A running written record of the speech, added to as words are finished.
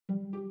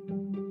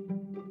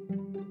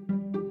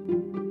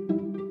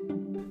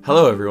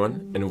Hello,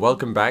 everyone, and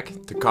welcome back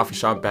to Coffee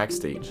Shop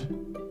Backstage,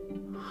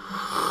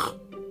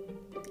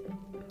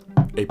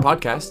 a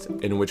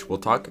podcast in which we'll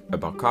talk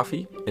about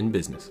coffee and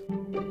business.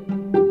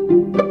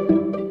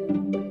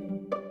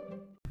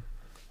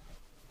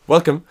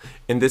 Welcome.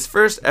 In this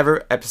first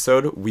ever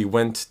episode, we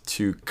went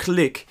to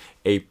Click,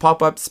 a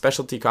pop-up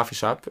specialty coffee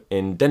shop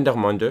in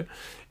Dendermonde,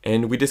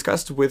 and we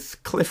discussed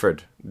with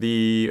Clifford,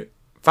 the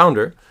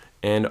founder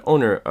and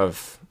owner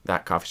of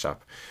that coffee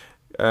shop.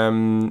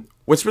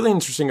 What's really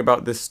interesting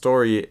about this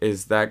story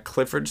is that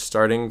Clifford's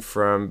starting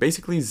from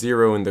basically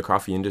zero in the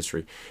coffee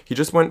industry. He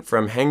just went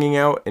from hanging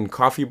out in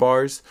coffee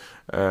bars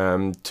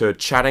to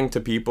chatting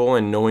to people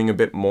and knowing a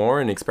bit more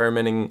and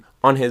experimenting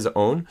on his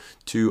own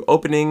to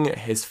opening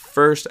his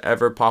first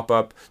ever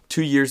pop-up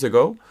 2 years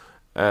ago.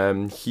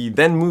 He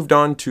then moved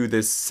on to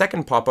this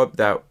second pop-up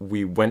that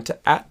we went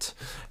at,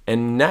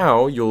 and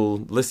now you'll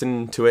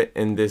listen to it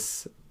in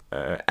this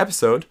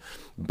episode,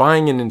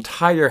 buying an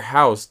entire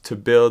house to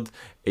build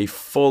a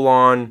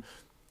full-on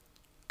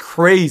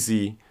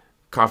crazy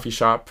coffee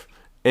shop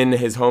in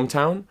his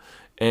hometown,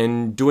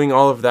 and doing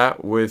all of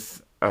that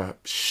with a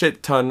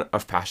shit ton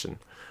of passion.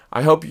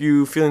 I hope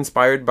you feel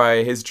inspired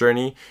by his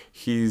journey.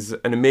 He's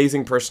an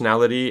amazing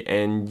personality,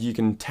 and you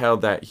can tell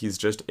that he's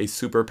just a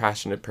super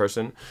passionate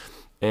person,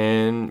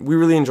 and we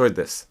really enjoyed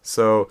this.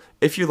 So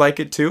if you like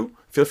it too,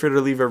 feel free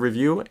to leave a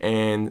review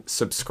and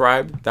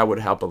subscribe. That would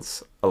help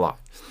us a lot.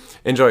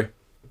 Enjoy.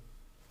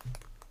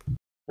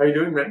 How you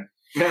doing, man?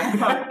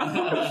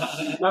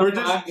 we're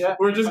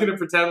just gonna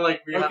pretend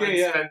like we haven't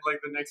spent like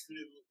the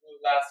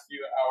last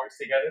few hours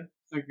together.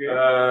 Okay.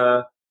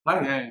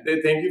 Hi.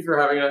 Thank you for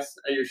having us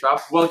at your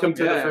shop. Welcome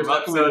to the first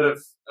episode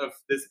of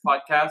this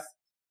podcast.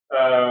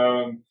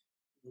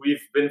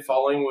 We've been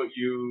following what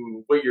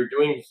you're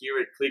doing here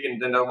at Click in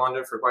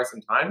Dendermonde for quite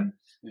some time,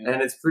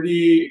 and it's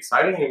pretty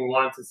exciting. And we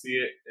wanted to see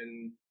it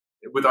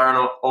with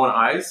our own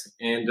eyes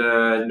and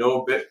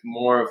know a bit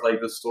more of like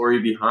the story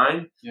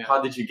behind. Yeah.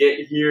 How did you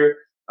get here?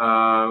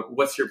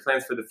 What's your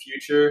plans for the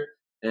future?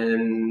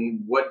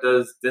 And what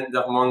does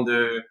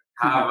Dendermonde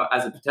have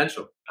as a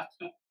potential?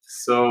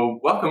 So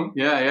welcome.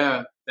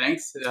 Yeah.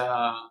 Thanks.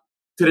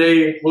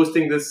 Today,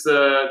 hosting this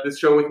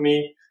show with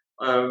me,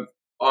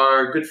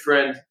 our good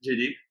friend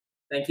JD.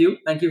 Thank you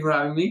for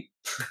having me.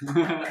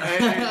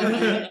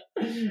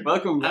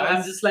 Welcome, guys.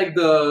 I'm just like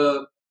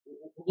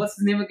what's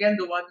his name again?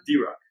 The one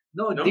D-Rock.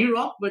 No,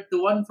 D-Rock, but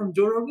the one from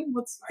Joe Rogan.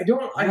 I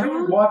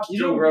don't watch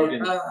Joe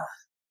Rogan.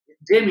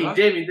 Jamie.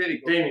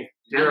 D-Rock.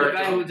 The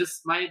guy who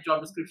just, my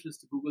job description is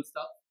to Google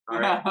stuff. All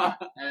right.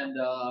 And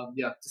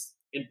just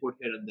input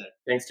here and there.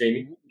 Thanks,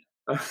 Jamie.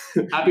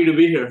 Happy to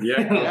be here.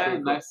 Yeah,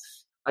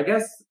 nice. I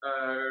guess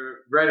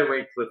right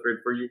away,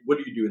 Clifford, for you, what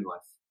do you do in life?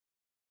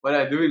 What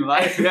I do in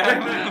life? We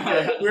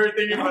were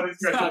thinking about this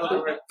question a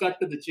little bit. Cut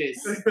to the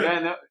chase.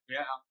 I'm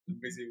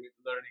busy with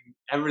learning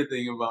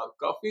everything about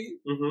coffee.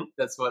 Mm-hmm.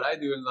 That's what I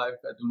do in life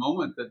at the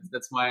moment.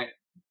 That's my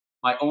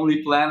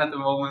only plan at the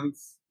moment.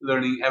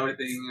 Learning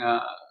everything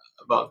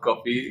about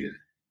coffee,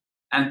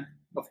 and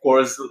of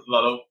course a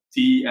lot of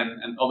tea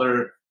and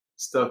other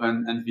stuff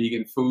and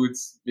vegan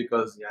foods,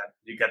 because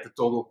you get the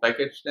total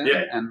package then.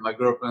 Yeah. And my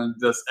girlfriend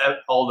does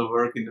all the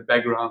work in the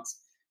background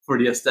for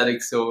the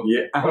aesthetics, so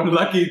I'm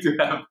lucky to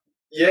have.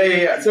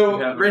 Yeah. So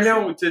Yeah, right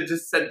now, to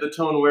just set the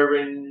tone, we're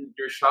in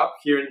your shop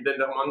here in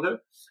Dendermonde.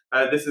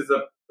 This is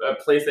a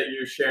place that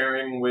you're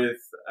sharing with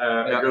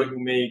a girl who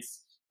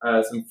makes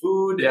some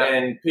food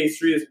and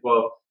pastry as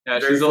well. Yeah,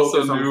 Very she's also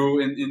focused on- new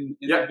in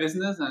the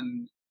business,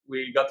 and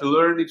we got to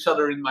learn each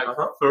other in my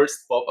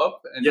first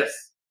pop-up. And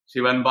Yes.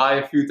 she went by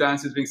a few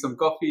times to drink some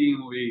coffee,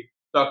 and we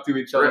talked to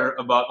each other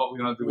about what we're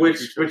going to do in the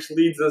future. Which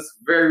leads us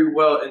very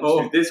well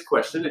into this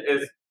question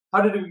is,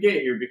 how did we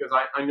get here? Because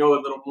I know a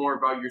little more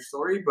about your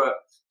story, but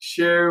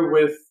share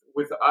with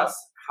us,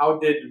 how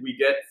did we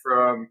get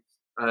from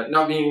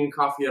not being in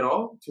coffee at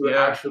all to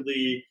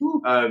actually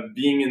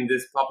being in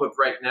this pop-up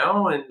right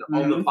now, and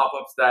all the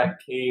pop-ups that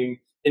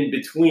came in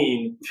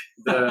between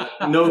the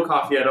no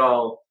coffee at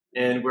all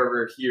and where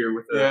we're here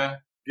with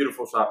a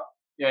beautiful shop.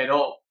 Yeah, it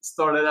all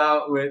started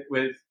out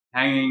with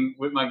hanging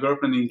with my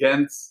girlfriend in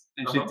Ghent,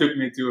 and she took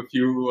me to a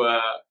few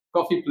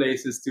coffee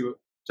places to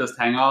just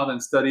hang out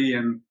and study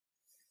and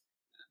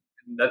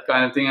that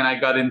kind of thing. And I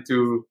got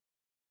into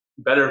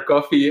better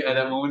coffee at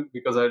that moment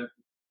because I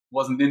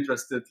wasn't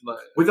interested.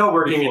 Without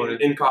working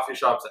in coffee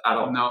shops at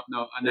all? No.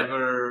 I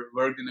never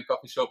worked in a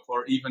coffee shop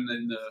or even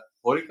in the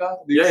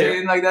Horeca. Do you say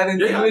it like that in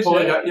English?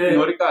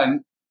 Horeca,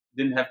 and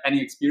didn't have any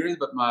experience,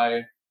 but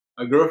my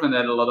girlfriend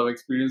had a lot of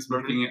experience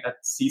working at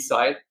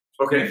Seaside.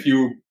 A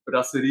few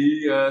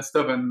brasserie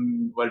stuff,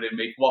 and where they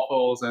make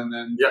waffles and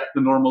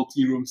the normal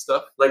tea room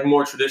stuff, like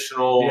more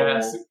traditional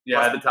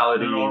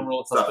hospitality, the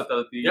normal stuff.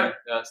 hospitality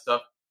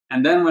stuff.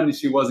 And then when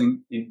she was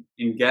in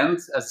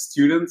Ghent as a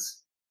student,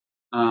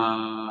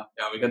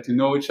 we got to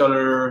know each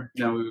other.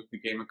 Then we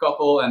became a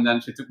couple, and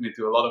then she took me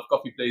to a lot of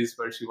coffee places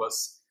where she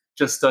was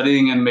just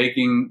studying and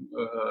making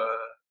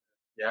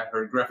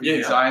her graphic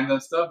design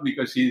and stuff,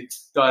 because she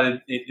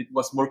thought it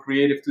was more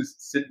creative to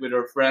sit with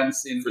her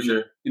friends in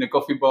a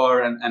coffee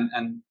bar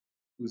and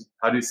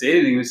how do you say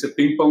it in English? A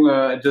ping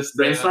pong, just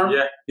Brainstorm?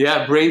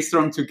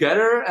 Brainstorm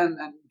together and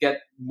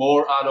get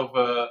more out of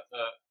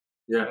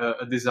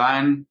a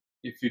design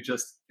if you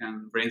just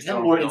can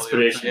brainstorm. More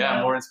inspiration.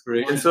 More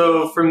inspiration. And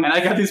so and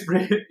I got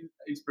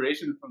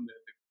inspiration from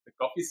the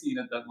coffee scene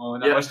at that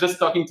moment. I was just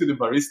talking to the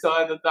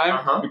barista at the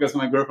time because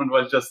my girlfriend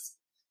was just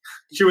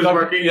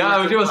working.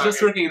 Yeah, she was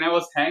just working, and I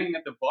was hanging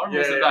at the bar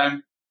most of the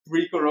time.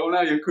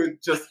 Pre-corona, you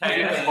could just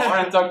hang at the bar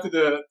and talk to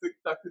the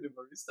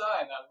barista,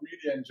 and I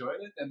really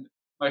enjoyed it. And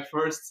my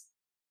first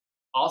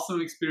awesome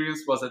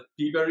experience was at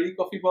Peaberry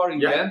Coffee Bar in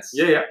Ghent.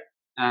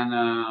 And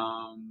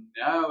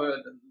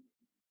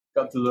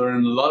got to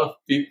learn a lot of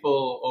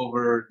people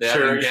over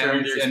there in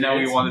Ghent, and now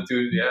we wanted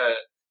to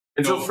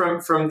And so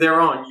from there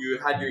on, you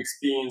had your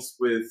experience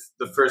with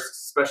the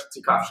first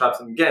specialty coffee shops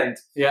in Ghent.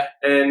 Yeah,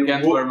 and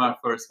Ghent were my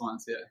first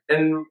ones. Yeah.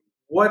 And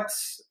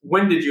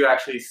when did you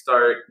actually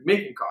start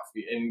making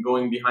coffee and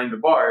going behind the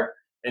bar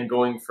and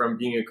going from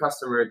being a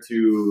customer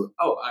to,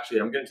 I'm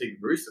going to take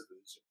the barista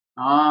position?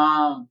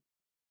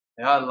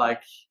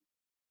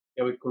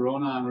 With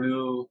Corona, I'm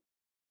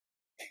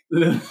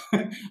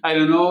I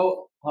don't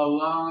know how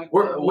long.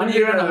 1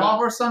 year and a half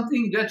or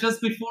something. Just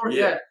before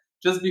the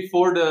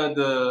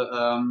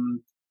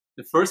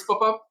first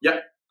pop up.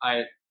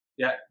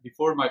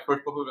 Before my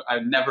first pop up,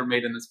 I've never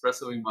made an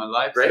espresso in my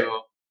life. Right.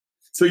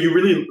 So you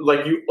really,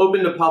 you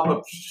opened a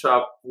pop-up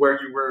shop where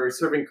you were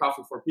serving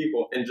coffee for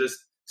people and just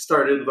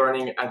started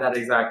learning at that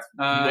exact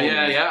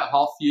moment.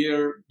 Half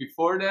year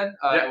before that,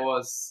 I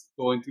was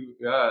going to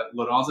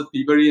Laurence at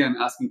Peaberry and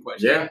asking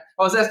questions. Yeah.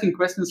 I was asking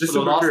questions just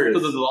for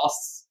the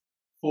last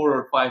 4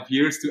 or 5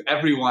 years to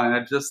everyone, and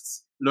I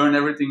just learned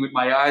everything with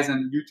my eyes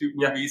and YouTube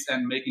movies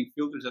and making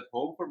filters at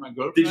home for my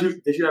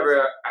girlfriend. Did you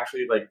ever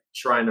actually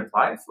try and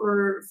apply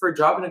for a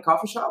job in a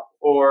coffee shop,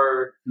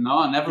 or?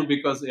 No, never,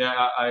 because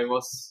I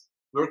was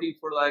working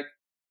for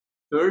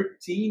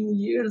 13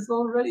 years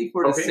already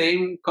for the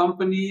same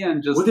company,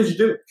 and just. What did you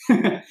do?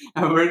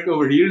 I worked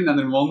over here in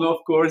Dendermonde,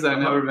 of course. I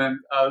never went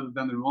out of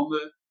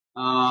Dendermonde.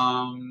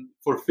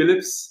 For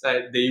Philips,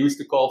 they used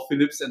to call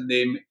Philips, and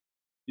in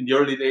the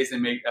early days they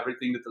made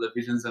everything, the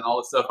televisions and all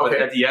that stuff. But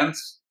at the end,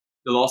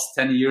 the last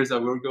 10 years I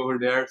worked over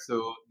there,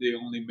 so they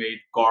only made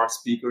car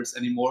speakers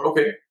anymore.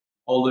 Okay.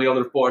 All the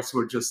other parts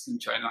were just in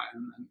China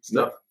and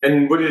stuff.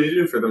 And what did you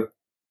do for them?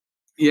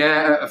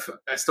 Yeah,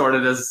 I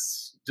started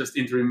as just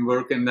interim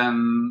work, and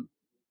then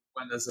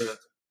went as a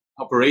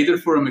operator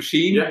for a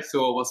machine. Yeah.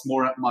 So it was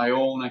more at my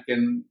own. I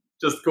can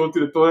just go to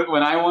the toilet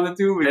when I wanted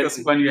to, because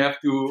when you have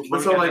to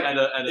work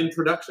in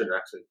production,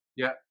 actually.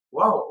 Yeah.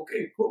 Wow.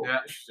 Okay. Cool.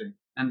 Yeah. Interesting.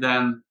 And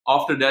then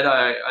after that,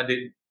 I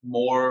did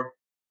more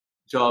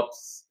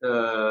jobs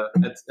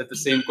at the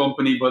same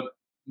company, but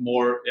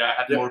more. I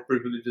had more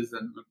privileges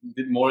and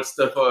did more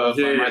stuff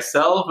by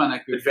myself, and I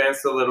could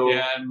advance a little.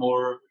 Yeah, and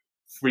more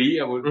free.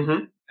 I would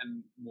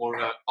and more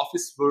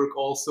office work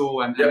also,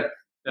 and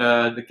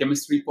the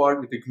chemistry part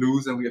with the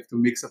glues, and we have to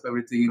mix up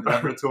everything in the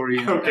laboratory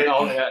and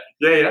all that.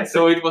 Yeah.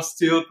 So it was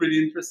still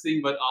pretty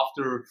interesting, but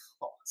after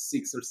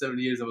 6 or 7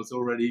 years, I was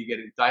already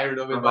getting tired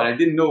of it. But I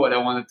didn't know what I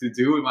wanted to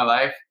do in my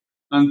life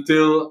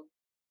until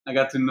I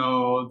got to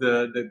know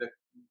the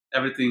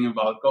everything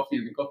about coffee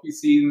and the coffee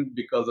scene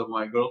because of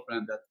my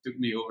girlfriend that took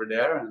me over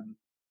there. And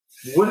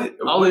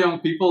all the young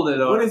people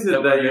what is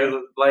it that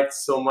you like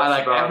so much? I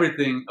like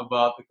everything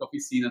about the coffee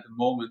scene at the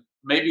moment.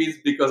 Maybe it's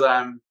because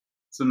I'm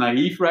so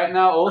naive right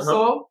now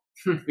also,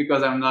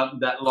 because I'm not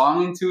that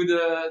long into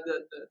the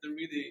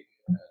really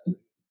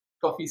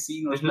coffee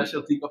scene or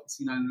specialty coffee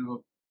scene. I don't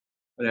know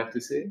what I have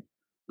to say.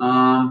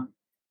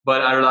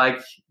 But I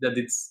like that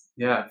it's,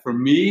 for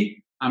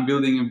me, I'm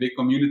building a big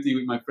community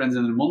with my friends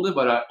in Dendermonde,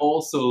 but I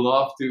also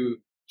love to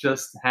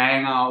just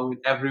hang out with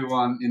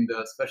everyone in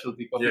the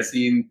specialty coffee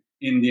scene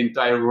in the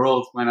entire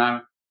world. When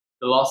I'm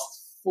the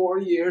last 4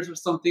 years or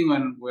something,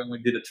 when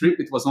we did a trip,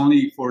 it was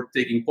only for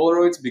taking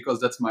Polaroids, because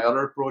that's my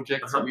other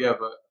project. So we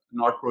have an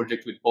art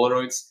project with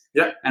Polaroids.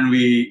 Yeah. And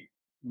we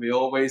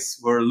always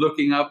were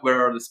looking up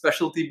where are the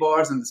specialty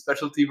bars and the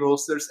specialty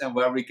roasters, and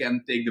where we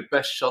can take the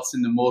best shots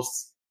in the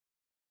most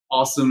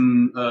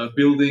awesome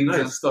buildings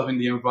and stuff in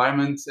the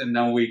environment, and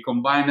then we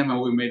combine them, and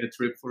we made a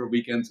trip for a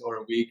weekend or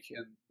a week,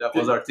 and that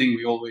was our thing.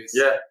 We always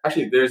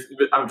actually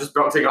I'm just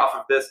bouncing off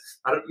of this.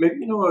 Maybe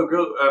you know a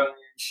girl.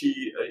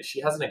 She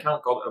has an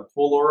account called A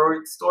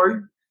Polaroid Story,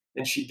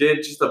 and she did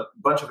just a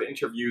bunch of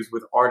interviews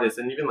with artists,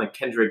 and even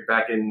Kendrick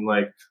back in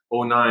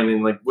 2009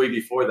 and way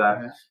before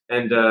that,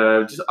 and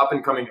just up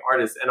and coming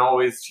artists, and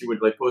always she would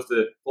post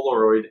a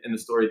Polaroid and the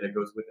story that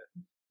goes with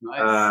it.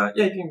 Nice.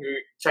 You can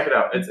check it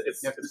out.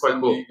 It's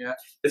quite cool. Yeah.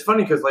 It's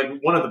funny because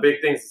one of the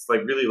big things is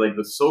really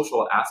the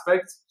social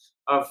aspect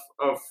of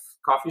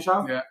coffee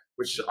shop,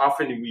 which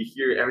often we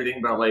hear everything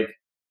about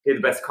the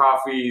best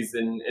coffees,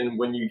 and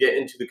when you get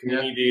into the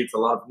community, it's a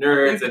lot of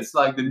nerds. It's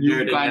the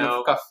new kind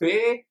of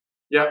cafe.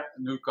 Yeah,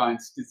 new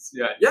kinds. It's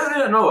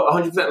no,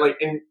 100%.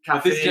 In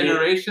cafe, this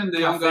generation,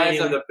 the young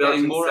guys are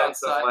getting more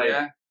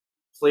outside.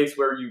 place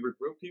where you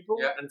regroup people.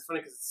 Yeah. And it's funny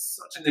because it's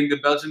such. I think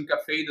the Belgian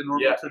cafe, the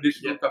normal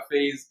traditional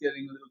cafe, is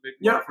getting a little bit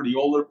more for the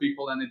older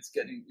people, and it's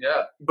getting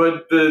But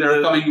there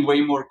are coming way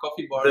more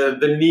coffee bars.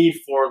 The need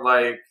for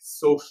like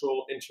social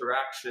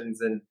interactions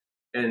and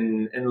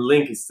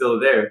link is still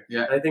there.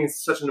 Yeah, and I think it's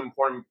such an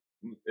important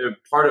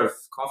part of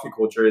coffee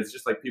culture. It's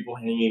just like people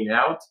hanging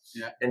out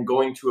and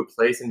going to a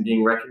place and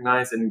being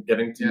recognized and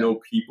getting to know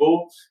people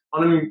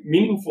on a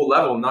meaningful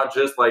level, not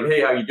just like,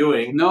 hey, how you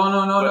doing? No.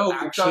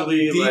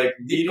 Actually, like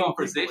deep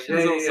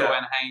conversations also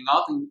and hanging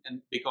out and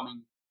becoming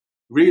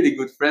really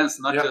good friends,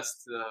 not just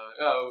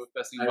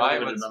passing by. I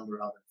don't remember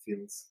how that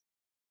feels.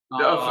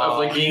 Of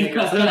like being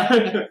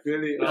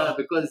really,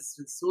 because it's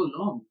been so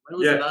long. When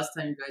was the last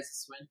time you guys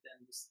just went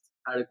and just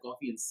had a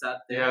coffee and sat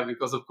there? Yeah,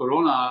 because of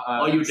Corona.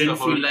 Or you didn't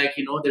feel like,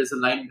 there's a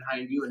line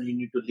behind you and you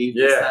need to leave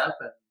this app.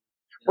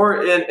 Or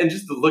and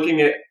just looking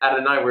at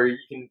a night where you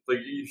can like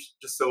you're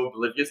just so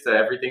oblivious to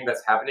everything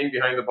that's happening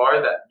behind the bar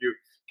that you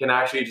can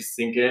actually just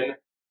sink in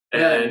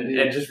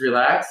and just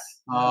relax.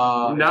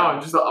 Now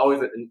I'm just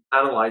always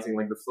analyzing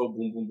like the flow,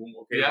 boom, boom, boom.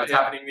 Okay, what's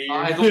happening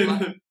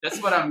here? That's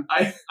what I'm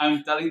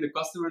telling the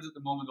customers at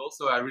the moment.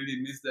 Also, I really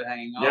miss the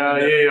hanging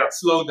out. Yeah.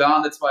 Slow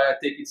down. That's why I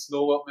take it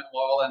slow up my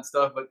wall and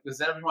stuff. But because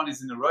everyone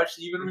is in a rush,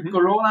 even with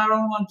Corona,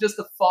 everyone wants just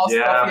a fast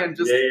coffee and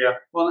just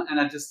well. And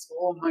I just,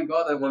 oh my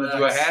god, I want to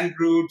do a hand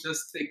brew.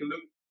 Just take a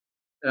look.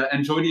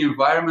 Enjoy the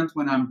environment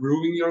when I'm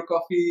brewing your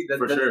coffee.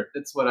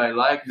 That's what I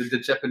like, the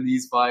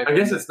Japanese vibe. I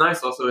guess it's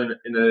nice also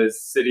in a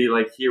city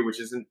like here, which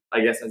isn't,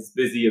 I guess, as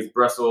busy as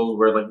Brussels,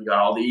 where like you got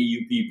all the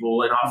EU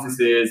people and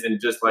offices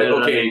and just like,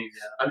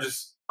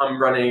 I'm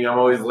running, I'm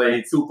always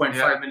late.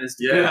 2.5 minutes.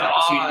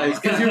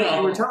 Because you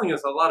were telling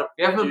us a lot of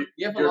you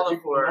have a lot of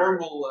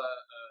normal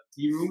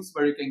tea rooms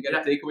where you can get a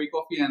takeaway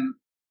coffee, and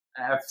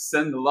I have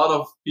sent a lot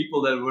of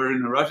people that were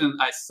in a rush, and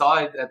I saw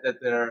it at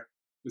their,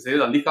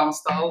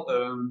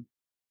 lichaamstaal.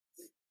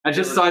 I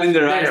just saw it in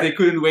their eyes. They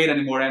couldn't wait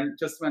anymore, and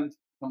just went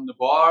from the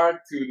bar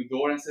to the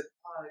door and said,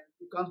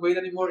 "You can't wait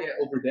anymore. Yeah,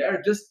 over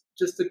there,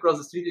 just across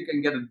the street, you can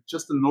get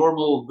just a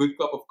normal good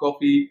cup of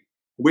coffee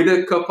with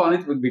a cup on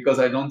it, because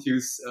I don't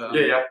use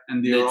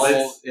and they're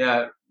all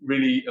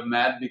really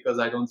mad because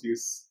I don't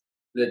use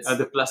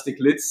the plastic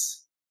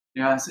lids.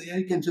 So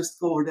you can just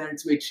go over there.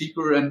 It's way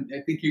cheaper, and I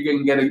think you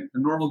can get a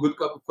normal good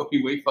cup of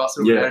coffee way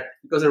faster over there,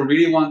 because I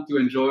really want to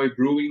enjoy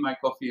brewing my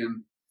coffee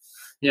and."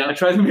 Yeah, I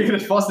try to make it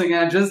as fast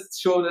and just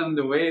show them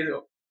the way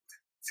to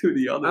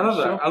the other. I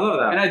love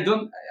that, and I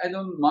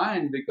don't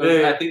mind,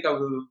 because I think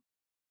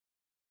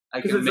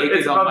I can make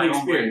it on my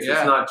own way. It's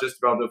not just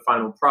about the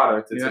final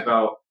product; it's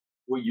about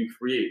what you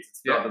create.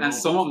 It's about and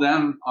some of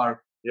them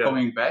are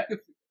coming back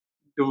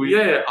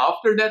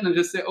after that and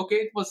just say, "Okay,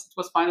 it was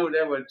fine over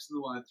there, but I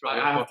still want to try."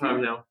 I have time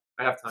now.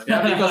 I have time.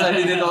 Yeah, because I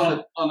did it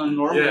on a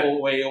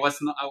normal way. I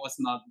was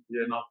not.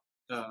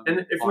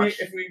 And if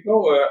we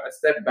go a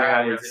step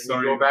backwards and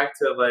we go back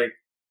to like,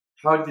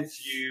 how did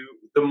you,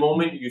 the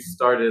moment you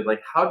started,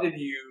 like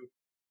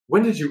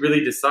when did you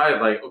really decide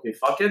like, okay,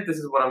 fuck it, this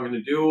is what I'm going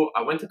to do.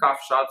 I went to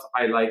coffee shops.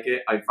 I like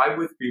it. I vibe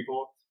with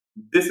people.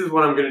 This is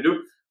what I'm going to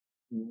do.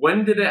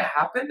 When did it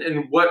happen?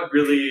 And what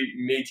really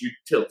made you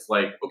tilt?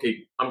 Like,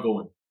 okay, I'm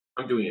doing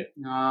it.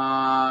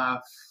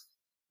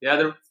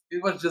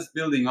 It was just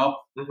building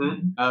up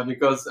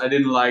because I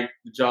didn't like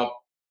the job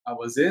I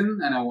was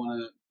in, and I want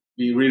to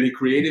be really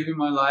creative in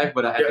my life,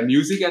 but I had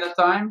music at the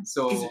time,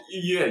 so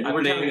you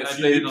were telling us I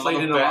played in a lot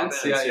of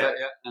bands,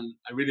 and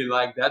I really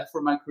liked that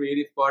for my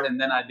creative part. And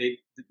then I did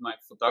my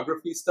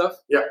photography stuff,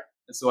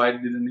 and so I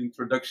did an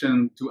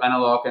introduction to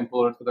analog and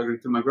Polaroid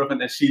photography to my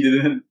girlfriend, and she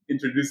didn't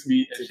introduce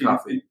me to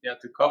coffee,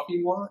 to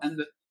coffee more,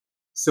 and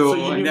so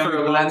you knew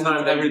for a long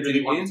time that you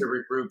really wanted to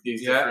regroup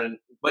these different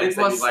things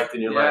that you liked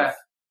in your life.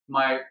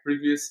 My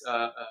previous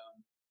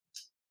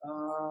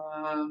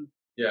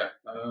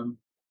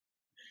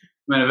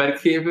mijn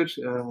werkgever,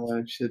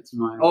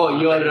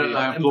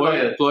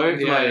 employer.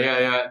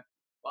 Yeah.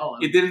 Wow,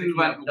 it didn't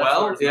went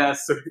well.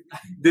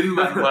 Didn't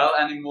went well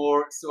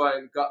anymore. So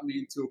I got me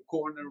into a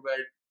corner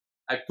where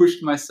I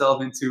pushed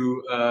myself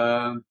into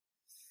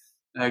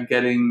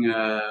getting.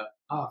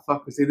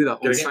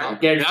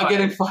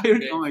 Getting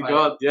fired. Oh my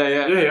god!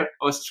 Yeah.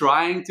 I was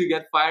trying to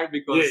get fired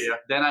because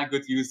then I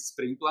could use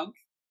Springplank.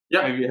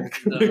 Yeah, maybe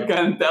you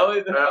can tell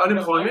it.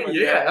 Unemployment.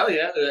 Hell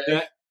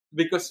yeah.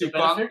 Because you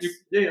can't.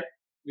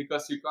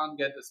 Because you can't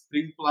get a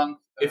Springplank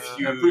if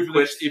you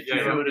privilege if you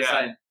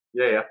resign.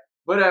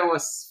 But I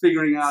was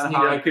figuring out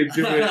how I could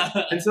do it,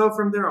 and so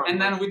from there on.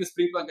 And then with the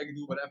Springplank, I can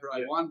do whatever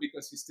I want,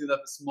 because you still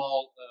have a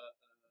small.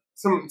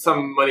 Some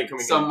money coming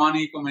in. Some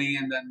money coming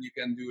in, and then you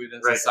can do it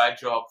as a side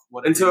job.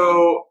 And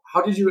so,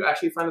 how did you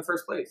actually find the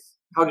first place?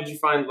 How did you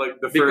find the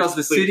first? Because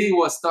the city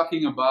was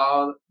talking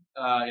about,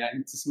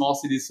 it's a small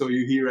city, so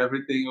you hear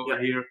everything over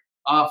here.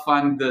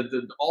 Find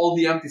all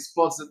the empty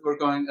spots that were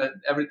going.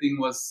 Everything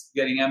was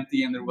getting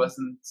empty, and there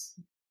wasn't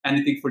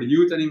anything for the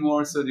youth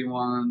anymore. So they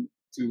wanted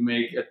to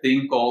make a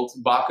thing called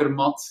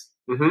Bakermat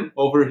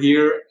over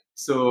here.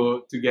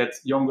 So to get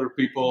younger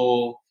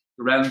people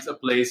to rent a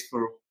place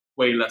for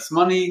way less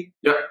money.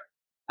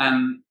 And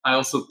I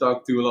also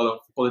talked to a lot of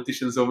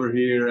politicians over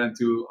here and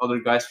to other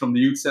guys from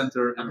the youth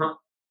center. And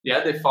yeah,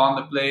 they found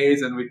the place,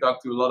 and we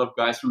talked to a lot of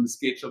guys from the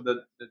skate shop that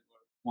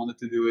wanted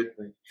to do it.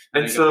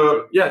 And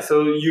so, so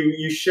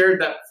you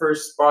shared that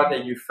first spot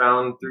that you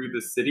found through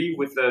the city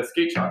with the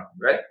skate shop,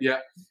 right? Yeah.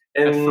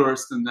 And at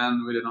first, and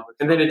then with another.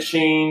 And then it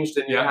changed,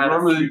 and you had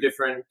normally a few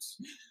different.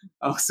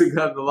 I also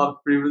got a lot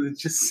of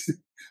privileges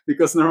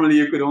because normally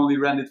you could only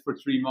rent it for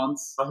 3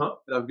 months. But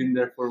I've been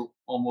there for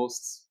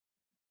almost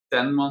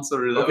 10 months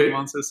or 11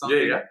 months or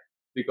something. Yeah.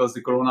 Because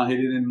the corona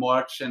hit it in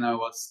March, and I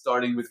was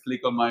starting with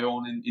Click on my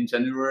own in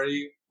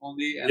January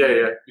only. And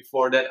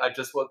before that, I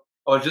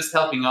was just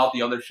helping out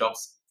the other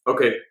shops.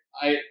 Okay.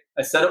 I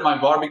set up my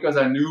bar because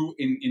I knew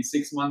in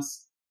 6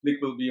 months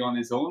Click will be on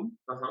his own.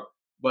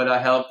 But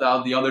I helped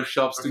out the other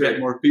shops to get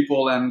more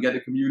people and get a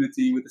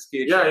community with the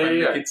skate shop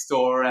and the kid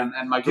store.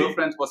 And my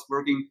girlfriend was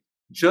working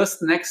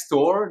just next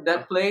door,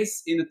 that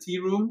place, in the tea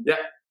room. Yeah.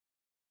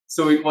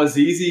 So it was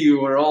easy.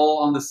 You were all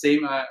on the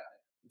same...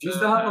 Do you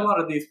still have a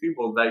lot of these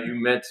people that you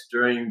met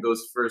during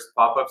those first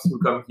pop-ups who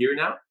come here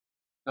now?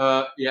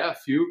 Yeah, a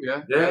few.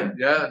 Yeah.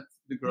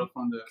 The girl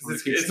from the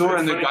skate store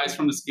and the guys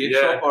from the skate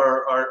shop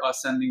are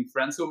sending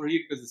friends over here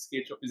because the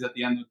skate shop is at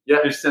the end.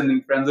 They're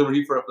sending friends over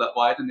here for a flat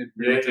white, and they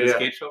bring it to the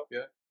skate shop.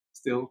 Yeah,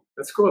 still.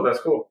 That's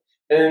cool.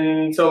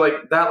 And so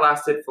like that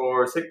lasted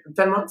for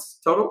 10 months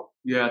total?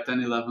 Yeah,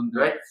 10, 11.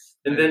 Right?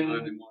 And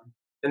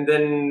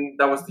then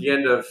that was the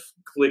end of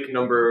Click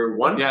number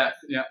 1? Yeah.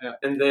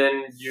 And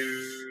then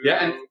you...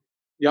 Yeah, and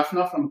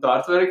Jafna from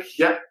Taartwerk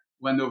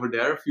went over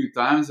there a few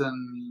times,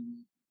 and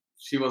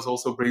she was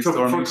also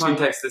brainstorming. So for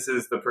context, this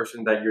is the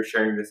person that you're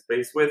sharing this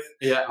space with,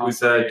 who's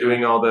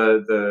doing all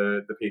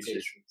the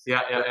pastries.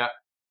 Yeah.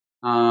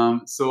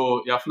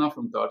 So Jafna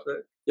from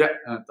Taartwerk,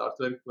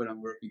 Taartwerk, where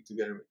I'm working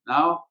together with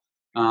now,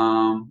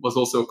 was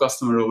also a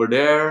customer over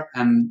there,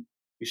 and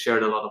we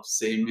shared a lot of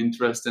same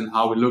interest in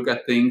how we look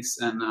at things.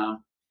 And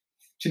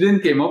she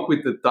didn't came up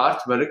with the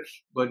Taartwerk,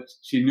 but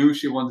she knew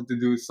she wanted to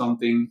do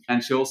something,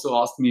 and she also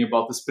asked me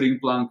about the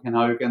Springplank and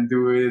how you can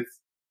do it.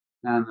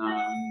 And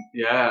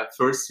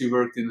first she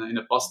worked in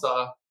a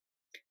pasta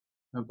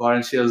bar,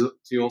 and she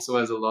also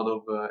has a lot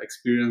of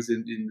experience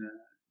in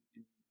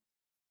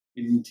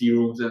tea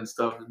rooms and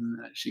stuff, and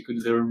she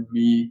could learn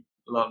me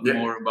a lot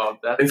more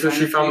about that. And so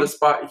she found the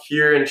spot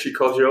here, and she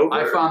called you over.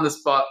 I found the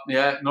spot.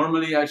 Yeah,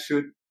 normally I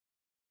should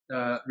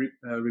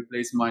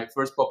replace my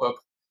first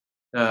pop-up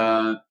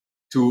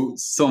to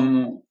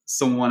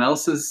someone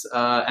else's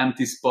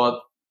empty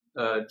spot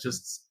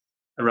just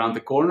around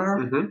the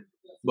corner.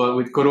 But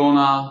with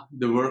Corona,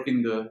 the work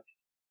in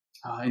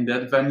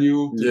that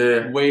venue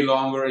way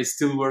longer. Is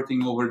still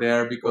working over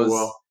there because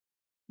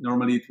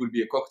normally it would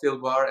be a cocktail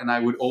bar, and I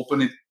would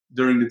open it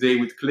during the day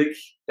with Click,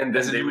 and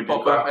then they would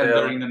pop up, and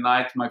during the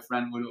night my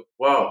friend would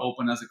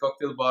open as a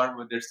cocktail bar,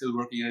 but they're still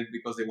working at it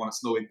because they want to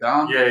slow it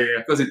down.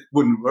 Because it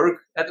wouldn't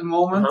work at the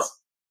moment.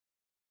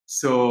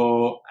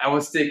 So I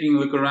was taking a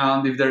look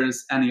around if there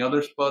is any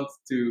other spot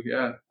to.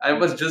 I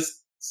was just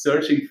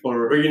searching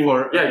for. You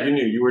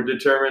knew you were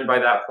determined by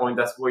that point.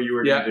 That's what you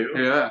were going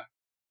to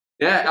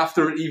do.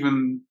 After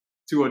even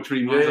 2 or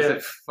 3 months, I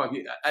said, "Fuck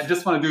it! I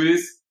just want to do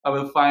this. I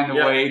will find a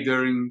way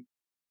during."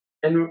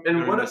 And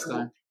what this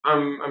time.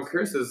 I'm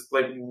curious is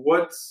like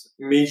what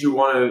made you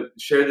want to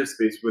share this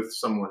space with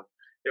someone?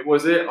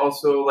 Was it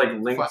also like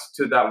linked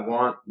to that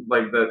want,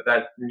 like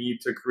that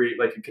need to create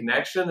like a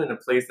connection in a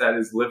place that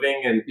is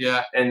living and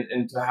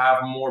to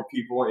have more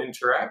people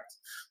interact,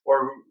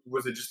 or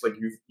was it just like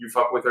you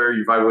fuck with her,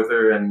 you vibe with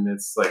her, and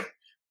it's like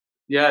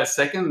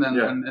second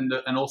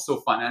and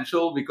also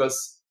financial,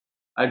 because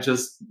I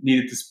just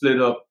needed to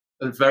split up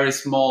a very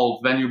small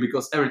venue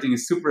because everything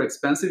is super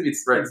expensive.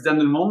 It's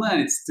Dendermonde,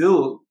 and it's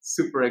still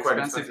super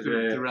expensive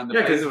to rent the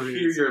place. Because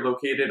here you're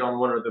located on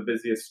one of the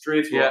busiest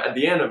streets at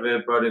the end of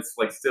it, but it's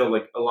like still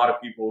like a lot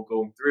of people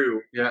going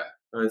through.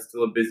 It's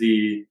still a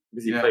busy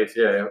place.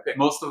 Okay.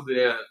 Most of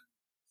the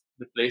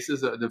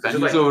places, the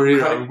venues over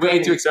here are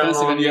way too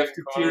expensive, and you have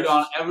to clear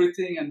down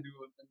everything and do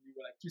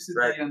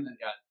electricity and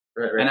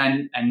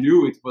And I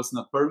knew it was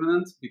not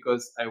permanent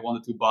because I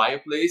wanted to buy a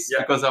place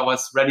because I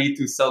was ready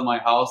to sell my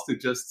house to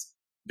just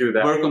do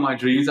that. Work on my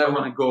dreams. I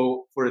want to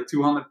go for a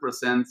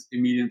 200%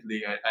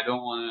 immediately. I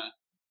don't want to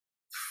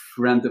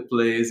rent a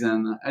place,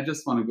 and I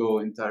just want to go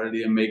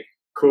entirely and make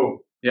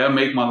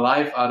make my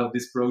life out of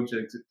this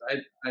project.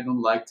 I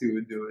don't like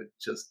to do it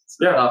just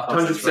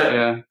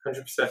 100%.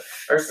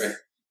 100%.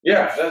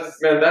 Yeah,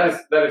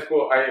 that is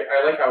cool. I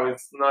like how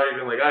it's not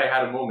even like I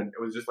had a moment.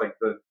 It was just like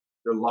the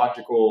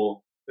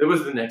logical. It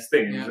was the next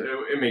thing.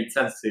 It made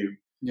sense to you.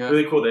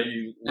 Really cool that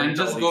you. And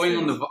just going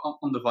on the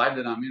vibe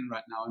that I'm in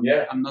right now.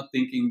 I'm not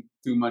thinking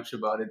too much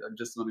about it. I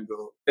just want to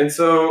go. And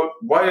so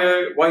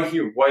why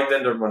here? Why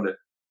Dendermonde?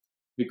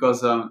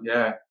 Because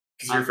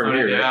because you're from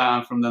here.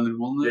 I'm from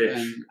Dendermonde,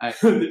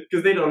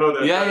 because they don't know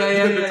that.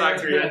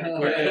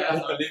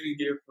 I'm living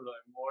here for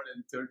like more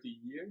than 30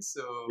 years.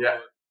 So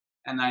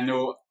and I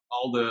know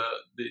all the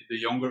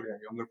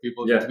younger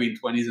people between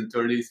 20s and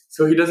 30s.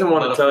 So he doesn't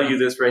want to tell you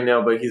this right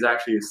now, but he's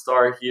actually a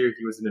star here.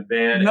 He was in a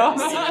band. No,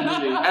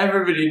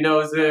 everybody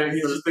knows him.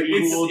 He's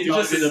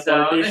just in the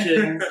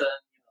politicians.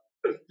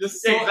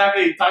 Just so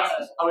exactly.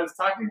 I was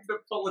talking to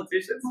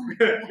politicians.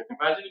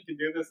 Imagine you could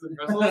do this in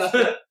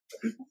Brussels.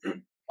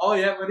 Oh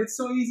yeah, but it's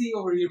so easy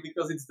over here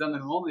because it's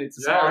Dendermonde. It's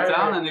a small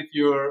town, and if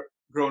you're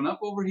grown up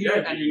over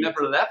here and you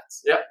never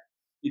left,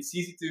 it's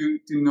easy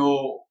to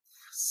know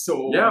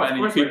so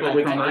many people.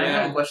 I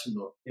have a question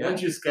though.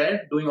 Weren't you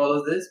scared doing all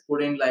of this?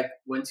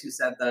 Once you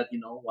said that,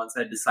 once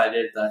I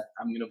decided that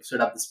I'm gonna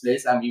set up this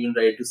place, I'm even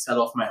ready to sell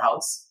off my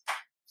house.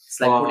 It's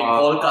like putting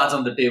all cards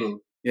on the table.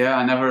 Yeah,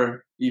 I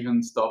never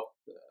even stopped.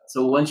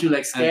 So weren't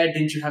you scared?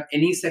 Didn't you have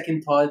any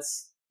second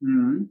thoughts?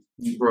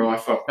 Mm-hmm. Bro, I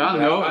fuck with that.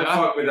 No, I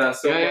fuck with that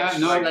so much.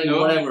 No,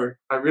 whatever.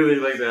 I really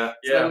like that.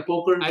 It's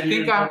poker. I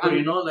think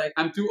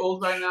I'm too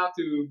old right now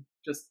to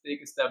just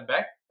take a step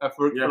back. I've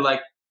worked for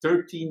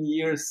 13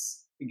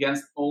 years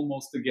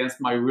almost against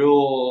my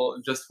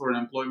will, just for an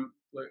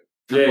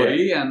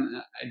employee, and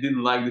I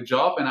didn't like the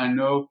job, and I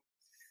know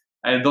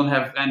I don't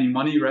have any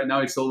money right now.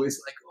 It's always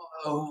like,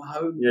 oh,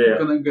 how am I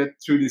gonna get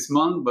through this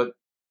month? But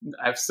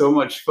I have so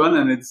much fun,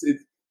 and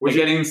we're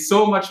getting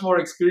so much more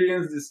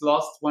experience this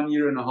last 1.5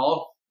 years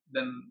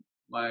than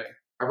my.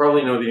 I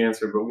probably know the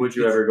answer, but would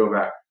you ever go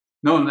back?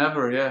 No,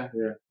 never. Yeah.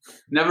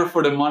 Never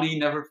for the money.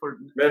 Never for.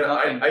 Man,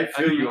 I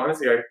feel you.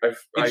 Honestly,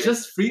 it's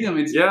just freedom.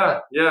 It's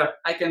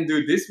I can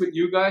do this with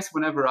you guys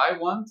whenever I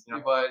want.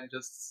 If I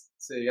just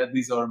say,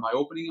 these are my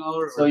opening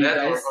hours. So you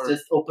guys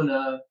just open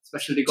a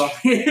specialty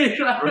coffee.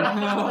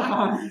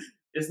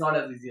 It's not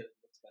as easy as it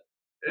looks.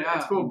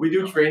 It's cool. We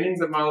do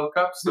trainings at Mile of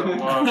Cup, so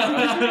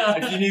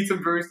if you need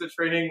some barista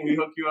training, we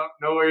hook you up.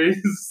 No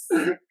worries.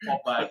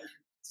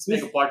 Just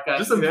make a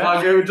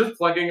podcast. Just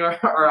plugging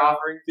our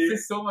offering.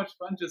 It's so much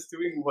fun just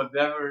doing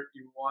whatever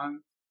you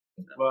want.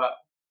 But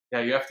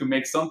you have to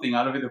make something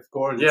out of it, of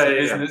course. It's a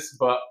business,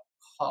 but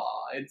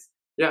it's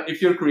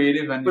if you're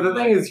creative and. But the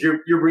thing is,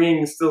 you're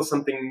bringing still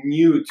something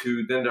new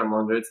to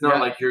Dendermonde. It's not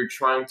like you're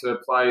trying to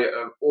apply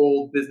an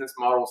old business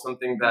model,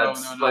 something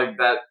that's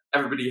that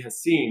everybody has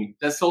seen.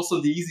 That's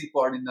also the easy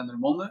part in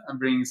Dendermonde. I'm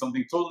bringing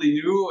something totally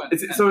new.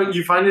 So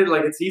you find it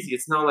like it's easy.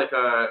 It's not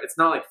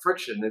like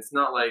friction. It's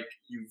not like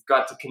you've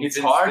got to convince.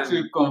 It's hard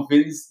to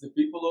convince the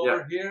people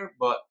over here,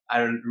 but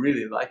I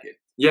really like it.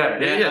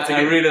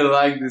 I really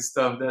like this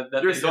stuff that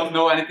they don't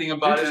know anything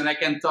about it, and I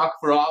can talk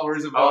for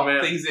hours about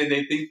things that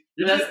they think.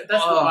 That's the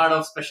part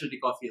of specialty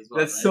coffee as well.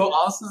 That's so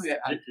awesome.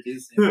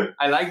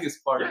 I like this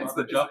part of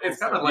the job. It's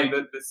kind of like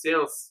the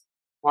sales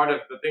part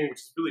of the thing, which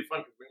is really fun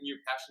because when you're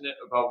passionate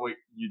about what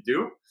you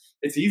do,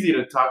 it's easy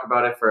to talk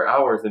about it for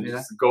hours and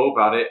just go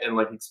about it and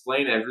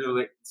explain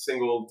every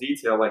single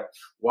detail,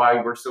 why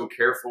we're so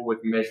careful with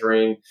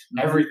measuring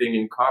everything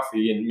in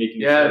coffee and making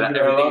sure that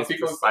everything is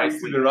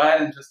precisely to the right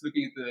and just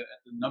looking at the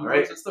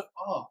numbers and stuff.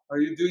 Oh, are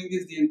you doing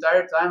this the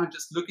entire time and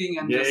just looking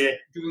and just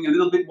doing a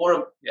little bit more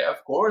of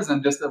of course,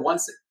 and just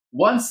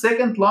 1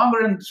 second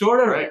longer and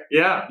shorter. Right.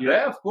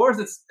 Of course.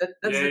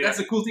 That's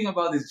the cool thing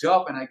about this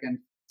job, and I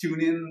can tune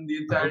in the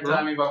entire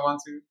time if I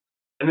want to.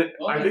 And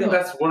I think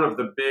that's one of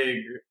the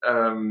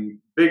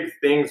big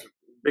thing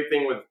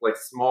with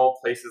small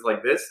places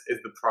like this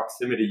is the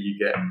proximity you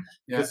get.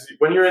 Because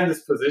when you're in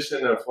this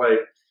position of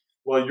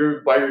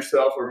you're by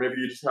yourself, or maybe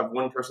you just have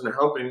one person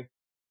helping,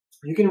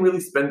 you can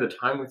really spend the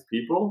time with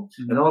people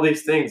and all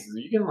these things.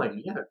 You can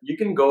you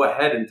can go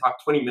ahead and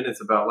talk 20 minutes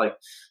about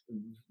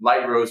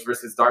light roast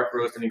versus dark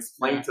roast and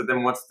explain to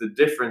them what's the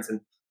difference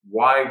and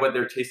why what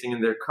they're tasting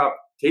in their cup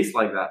tastes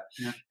like that.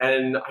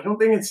 And I don't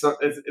think it's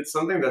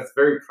something that's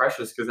very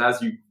precious, because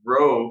as you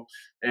grow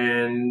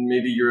and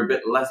maybe you're a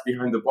bit less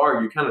behind the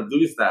bar, you kind of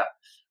lose that.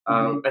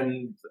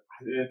 And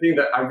I think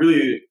that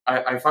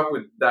I fuck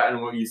with that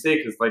and what you say,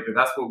 because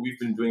that's what we've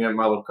been doing at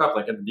Mile of Cup.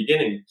 At the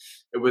beginning,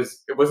 it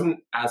wasn't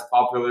as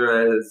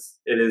popular as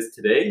it is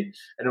today,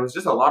 and it was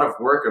just a lot of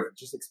work of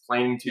just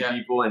explaining to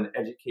people and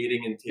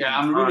educating and taking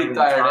I'm really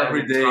tired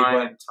every day,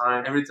 but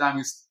every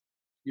time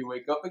you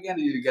wake up again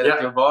and you get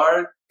at your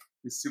bar,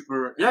 it's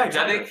super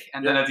energetic,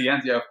 and then at the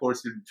end, of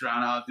course, you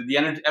drown out the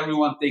energy.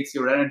 Everyone takes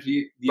your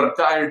energy the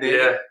entire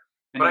day.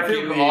 But I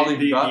think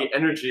the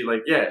energy,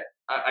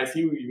 I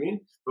see what you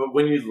mean, but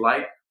when you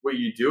like what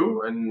you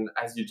do, and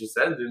as you just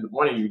said, in the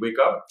morning you wake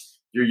up,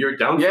 you're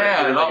down for it.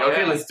 You're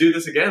okay, let's do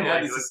this again.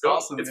 Let's go.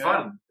 Awesome. It's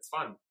fun. It's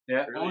fun.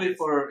 Yeah, really only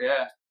for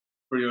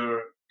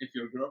your, if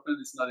your girlfriend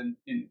is not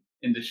in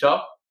the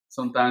shop,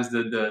 sometimes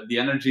the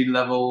energy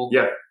level.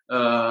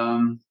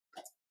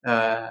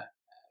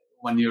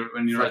 When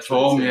you're at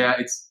home,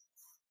 it's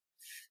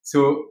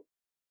so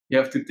you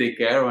have to take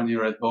care when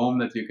you're at home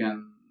that you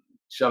can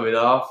shove it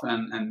off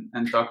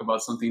and talk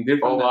about something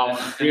different.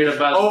 That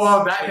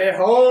hit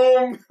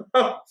home.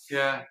 But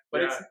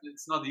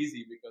it's not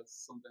easy, because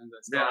sometimes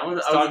I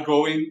start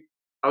going.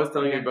 I was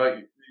telling you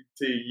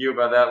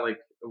about that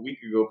a week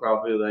ago,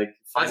 probably.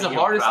 That's the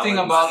hardest thing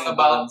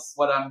about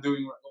what I'm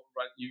doing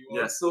right.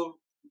 You also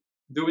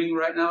doing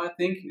right now, I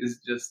think, is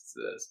just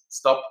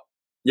stop.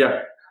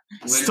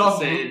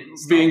 stop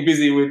being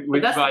busy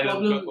with that's the vital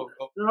problem.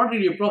 Not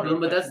really a problem,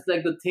 but that's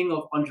like the thing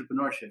of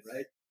entrepreneurship,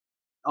 right?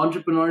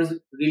 Entrepreneurs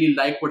really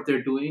like what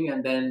they're doing,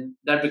 and then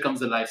that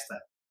becomes a lifestyle.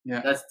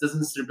 Yeah, that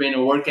doesn't remain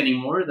a work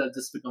anymore. That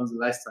just becomes a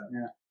lifestyle.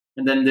 Yeah,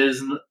 and then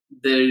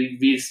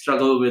we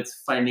struggle with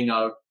finding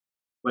out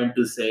when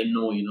to say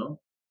no. You know,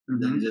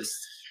 and then just.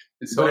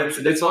 That's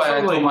why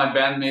I told my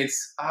bandmates,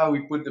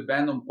 we put the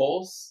band on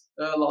pause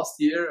last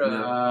year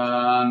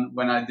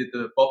when I did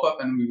the pop-up,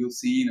 and we will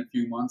see in a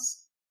few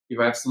months if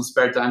I have some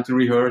spare time to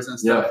rehearse and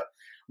stuff. Yeah.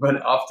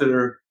 But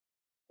after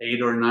 8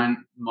 or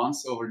 9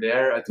 months over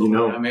there, I told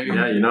them, maybe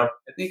I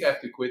think I have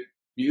to quit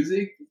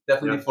music,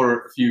 definitely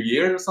for a few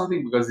years or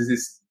something, because this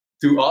is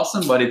too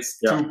awesome, but it's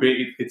too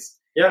big.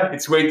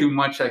 It's way too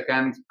much. I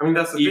can't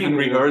that's the even thing,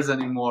 rehearse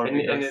anymore.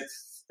 And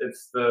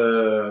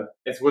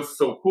it's what's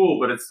so cool,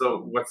 but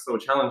what's so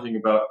challenging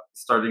about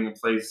starting a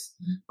place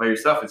by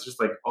yourself. It's just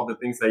like all the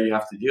things that you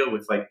have to deal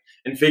with, like,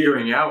 and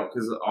figuring out,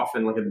 because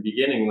often, like, at the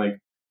beginning,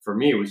 like, for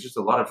me, it was just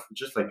a lot of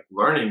just like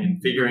learning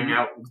and figuring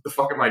out what the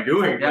fuck am I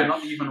doing. Yeah,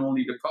 not even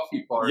only the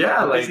coffee part.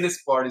 Yeah, the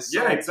business part is.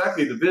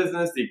 Exactly. The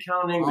business, the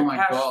accounting, the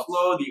cash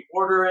flow, the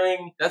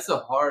ordering. That's a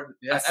hard.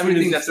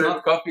 Everything that's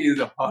not coffee is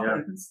a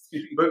hard.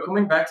 Yeah. But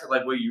coming back to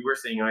like what you were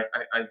saying,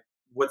 I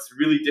what's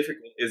really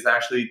difficult is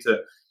actually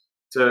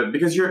to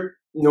because you're,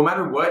 no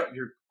matter what,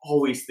 you're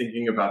always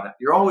thinking about that.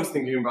 You're always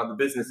thinking about the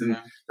business, and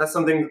that's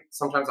something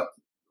sometimes.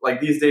 Like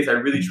these days, I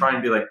really try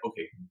and be like,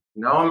 okay,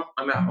 now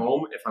I'm at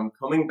home. If I'm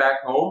coming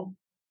back home,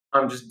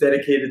 I'm just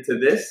dedicated to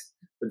this.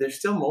 But there's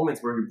still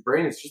moments where your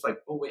brain is just like,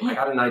 oh wait, I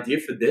got an idea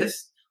for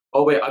this.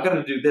 Oh wait, I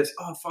gotta do this.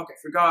 Oh fuck, I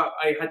forgot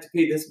I had to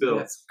pay this bill.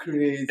 That's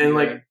crazy. And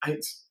like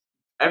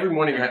every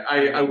morning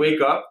I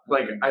wake up,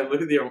 like I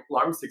look at the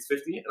alarm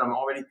 6:50, and I'm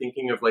already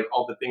thinking of like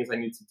all the things I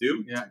need to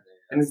do. Yeah.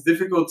 And it's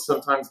difficult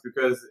sometimes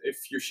because if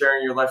you're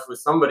sharing your life with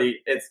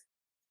somebody,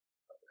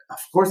 of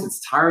course, it's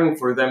tiring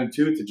for them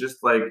too, to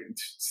just like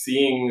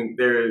seeing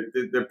their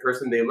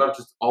person they love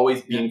just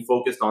always being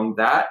focused on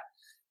that,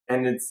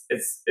 and it's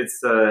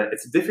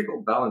a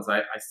difficult balance.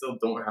 I still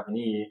don't have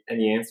any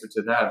answer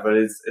to that, but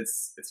it's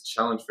a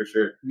challenge for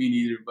sure. Me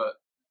neither, but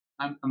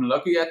I'm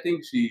lucky. I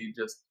think she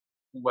just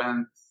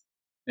went.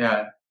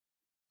 Yeah,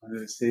 how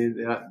do I say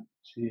that?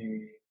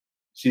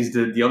 She's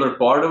the other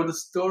part of the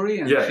story,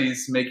 and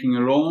she's making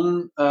her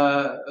own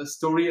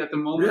story at the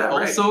moment. Yeah,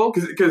 also,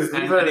 because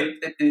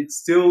it's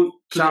still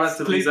shout out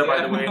to Lisa,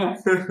 by the way.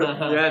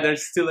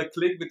 There's still a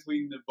click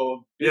between the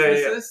both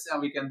businesses,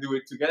 and we can do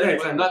it together,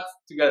 but not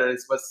together. It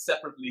was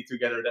separately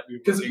together that we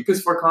were working.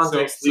 Because for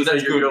context, Lisa,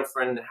 your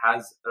girlfriend,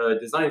 has a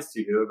design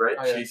studio, right?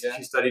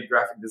 She studied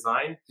graphic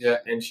design,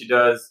 and she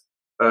does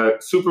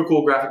super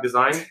cool graphic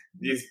design.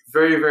 These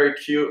very, very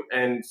cute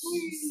and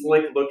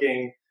slick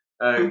looking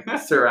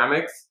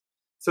ceramics.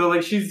 So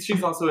like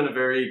she's also in a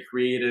very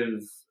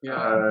creative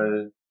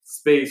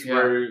space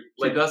where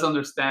like she does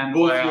understand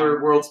both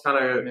your worlds kind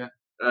of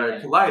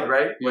collide,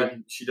 right? Like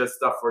she does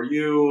stuff for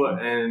you,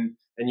 and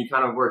you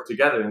kind of work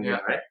together in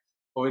there, right?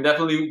 But we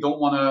definitely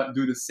don't want to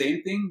do the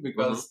same thing,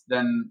 because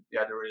then the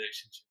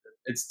relationship,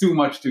 it's too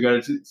much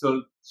together.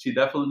 So she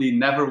definitely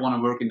never want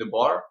to work in the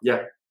bar.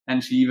 Yeah.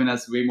 And she even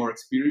has way more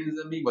experience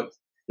than me, but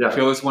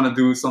she always want to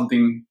do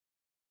something.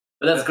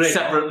 But that's great.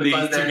 Separately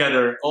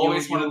together.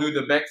 Always want to do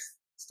the back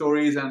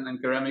stories and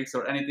ceramics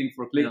or anything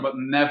for Click, but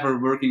never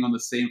working on the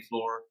same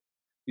floor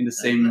in the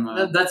same.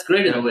 That's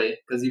great in a way,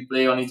 because you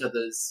play on each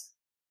other's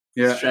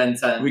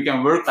strengths, and we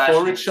can work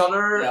for each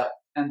other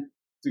and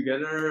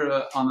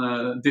together on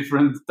a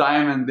different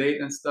time and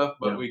date and stuff.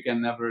 But we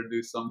can never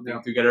do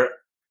something together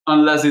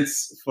unless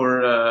it's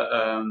for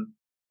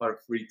our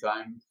free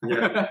time.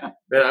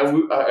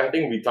 I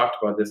think we talked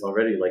about this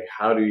already. Like,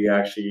 how do you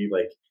actually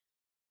like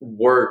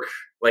work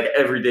like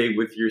every day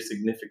with your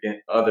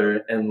significant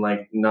other and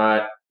like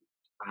not,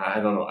 I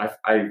don't know,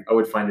 I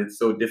would find it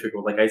so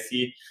difficult. Like I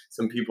see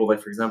some people,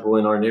 like for example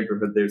in our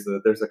neighborhood there's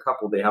a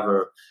couple, they have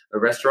a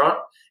restaurant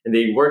and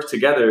they work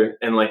together,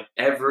 and like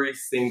every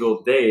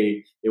single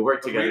day they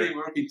work together, really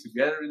working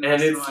together in the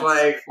and it's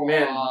like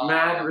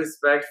mad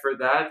respect for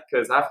that,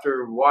 because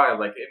after a while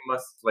like it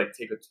must like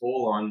take a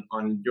toll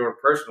on your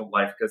personal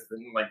life, because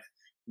then like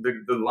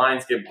the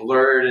lines get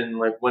blurred, and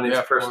like when it's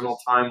personal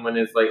time, when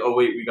it's like, oh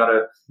wait, we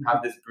gotta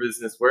have this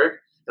business work.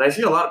 And I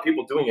see a lot of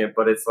people doing it,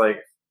 but it's like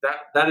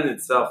that in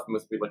itself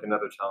must be like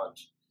another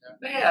challenge.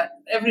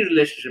 Every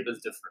relationship is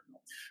different,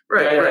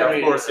 right?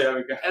 Of course,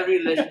 every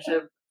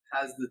relationship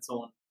has its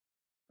own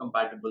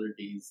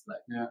compatibilities,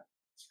 like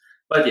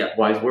but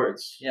wise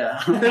words.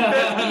 From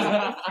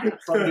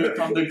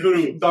the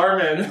guru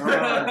Dharman.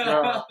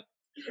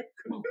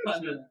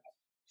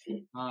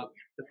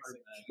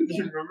 Did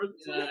you remember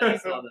that? I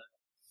saw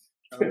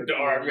that.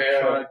 Darn,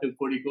 man. Shout out to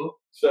Kodiko.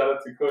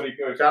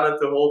 Shout out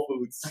to Whole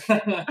Foods.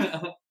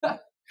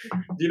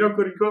 Do you know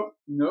Kodiko?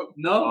 No.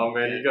 Oh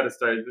man, you gotta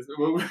start this.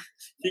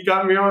 He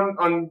got me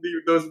on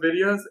those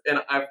videos,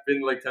 and I've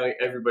been like telling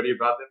everybody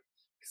about them.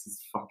 This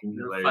is fucking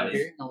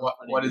hilarious.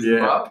 What is it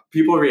about?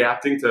 People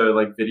reacting to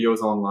like videos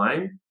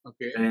online.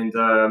 Okay. And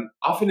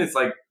often it's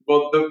like,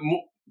 well,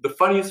 the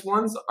funniest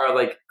ones are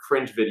like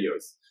cringe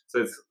videos.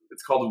 So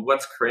it's called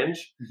What's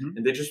Cringe,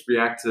 and they just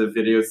react to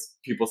videos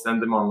people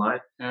send them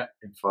online. Yeah.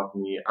 And fuck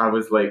me, I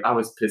was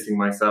pissing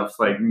myself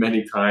like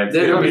many times.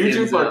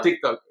 YouTube or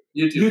TikTok?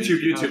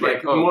 YouTube. Okay.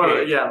 Like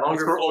more,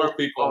 longer for old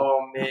people.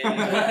 Oh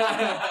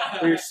man,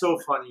 they're so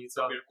funny.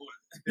 So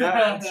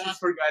yeah, it's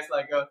for guys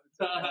like us.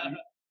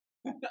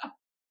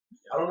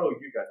 I don't know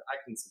you guys. I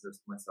consider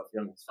myself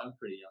young. I'm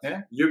pretty young.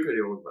 Yeah, You're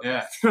pretty old. Though.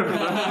 Yeah.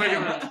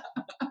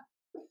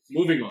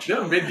 Moving on.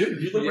 No, man,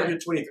 you look like you're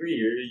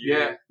 23.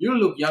 Yeah, you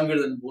look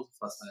younger than both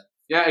of us, man.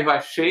 Yeah, if I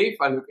shave,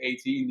 I look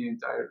 18 the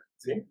entire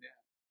thing. Yeah.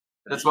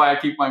 That's why I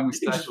keep my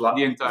mustache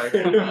the entire.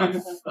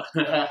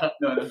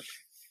 No.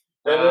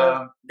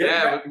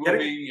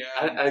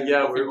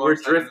 We're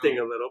drifting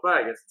a little, but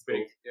I guess it's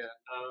big. Yeah.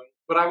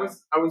 But I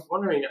was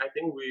wondering. I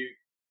think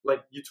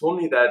you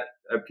told me that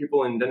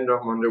people in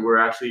Dendermonde were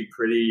actually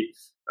pretty,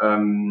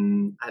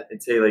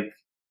 I'd say like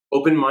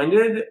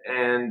open-minded,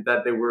 and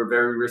that they were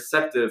very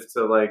receptive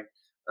to like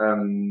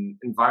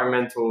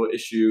environmental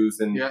issues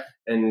and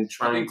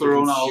trying. I think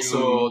Corona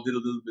also did a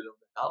little bit of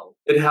help.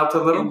 It helped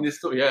a little.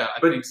 Yeah, I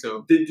think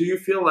so. Do you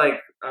feel like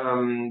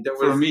there was?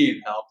 For me,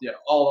 it helped. Yeah,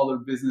 all other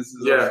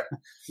businesses. Yeah,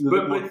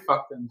 but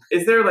fuck them.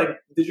 Is there like?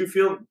 Did you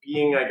feel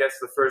being, I guess,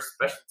 the first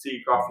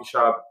specialty coffee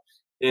shop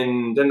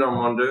in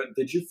Dendermonde?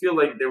 Did you feel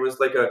like there was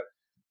like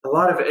a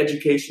lot of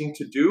education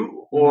to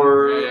do,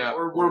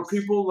 or were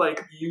people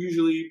like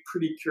usually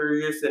pretty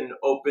curious and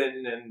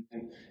open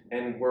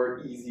and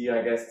were easy,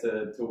 I guess,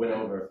 to win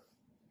over?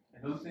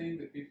 I don't think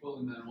the people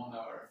in Dendermonde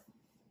are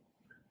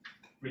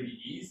pretty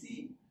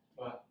easy,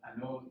 but I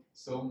know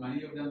so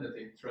many of them that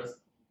they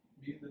trust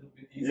me a little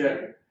bit easier.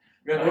 Yeah.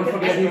 Don't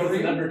forget he's a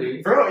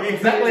celebrity. Bro,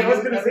 exactly. I was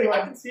going to say,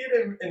 I can see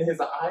it in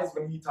his eyes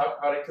when he talked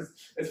about it, because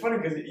it's funny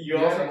because you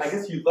also, I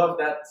guess you love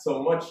that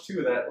so much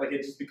too, that like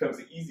it just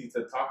becomes easy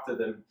to talk to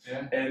them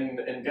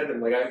and get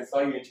them. Like I saw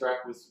you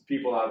interact with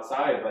people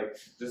outside, like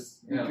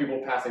just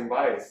people passing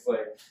by. It's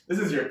like, this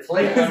is your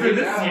place. I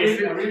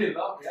really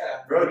love,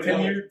 Bro,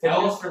 10 years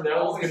from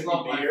now, it's going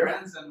to be my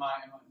friends and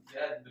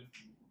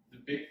the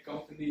big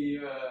company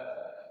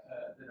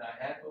that I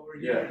had over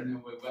here, and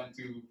then we went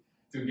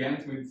to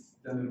Ghent with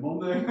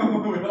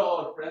Dendermonde with all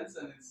our friends,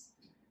 and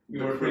we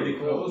were pretty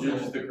close. You're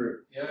just the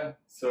group. Yeah.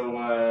 So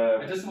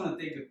I just want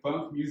to take the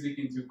punk music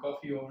into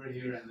coffee over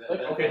here and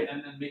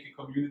make a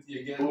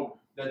community again. Cool.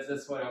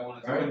 That's what I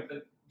want to do. Right.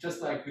 But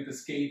just like with the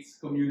skates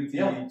community,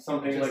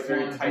 something like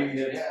very tight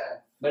knit.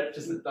 Yeah. But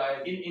just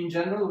in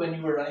general, when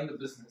you were running the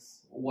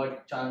business,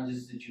 what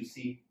challenges did you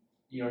see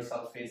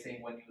yourself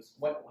facing when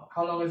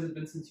how long has it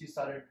been since you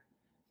started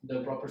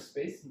the proper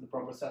space and the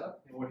proper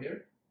setup over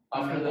here?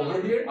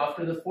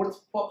 After the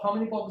fourth pop, how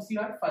many pop-ups you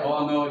had? 5?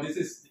 Oh no, this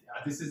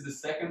is the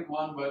second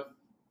one, but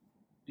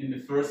in the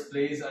first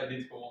place I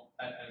did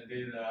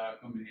a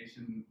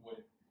combination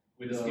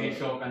with the skate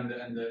shop and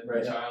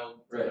the child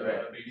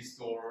baby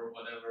store or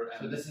whatever. And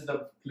so this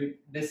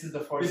is the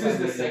first. This is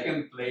the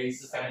second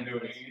place I'm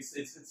doing.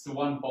 It's the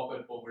one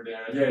pop-up over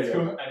there. I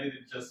did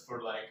it just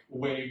for like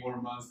way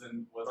more months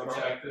than was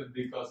expected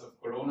because of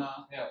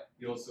Corona. Yeah.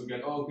 You also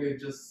get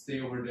just stay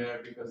over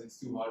there because it's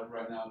too hard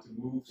right now to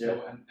move. Yeah.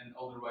 So and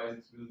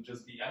otherwise it will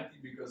just be empty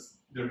because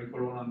during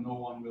Corona no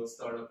one will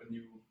start up a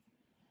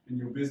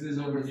new business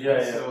over here.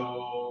 Yeah.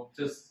 So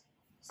just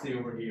stay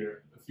over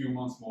here a few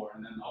months more,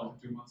 and then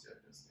after 2 months,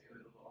 just stay a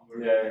little longer.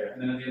 Yeah.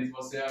 And then at the end it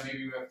was,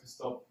 maybe we have to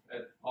stop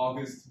at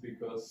August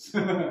because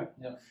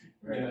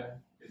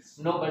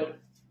but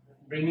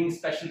bringing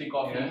specialty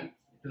coffee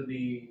to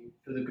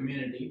the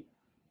community,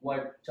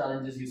 what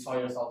challenges you saw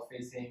yourself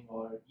facing,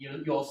 or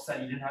you also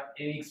said you didn't have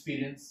any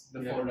experience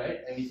before,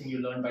 right? Everything you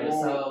learned by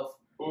yourself.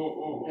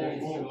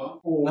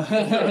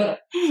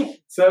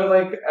 So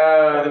like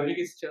the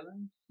biggest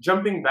challenge?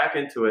 Jumping back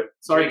into it.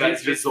 Sorry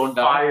guys, just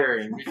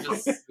firing.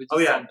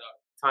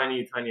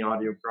 Tiny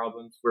audio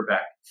problems. We're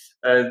back.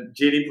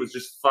 JD was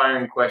just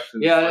firing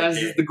questions. Yeah,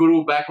 as the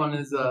guru back on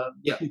his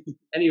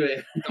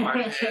Anyway.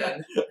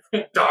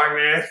 Darn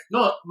man.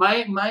 No,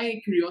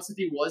 my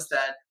curiosity was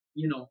that,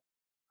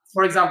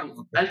 for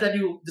example, I'll tell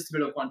you just a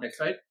bit of context,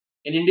 right?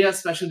 In India,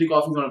 specialty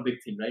coffee is not a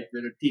big thing, right?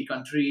 We're a tea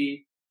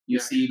country. You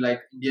see,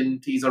 like,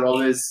 Indian teas are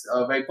always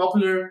very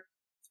popular.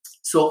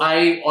 So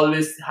I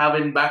always have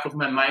in back of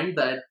my mind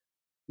that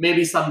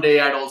maybe someday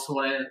I'd also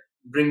want to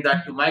bring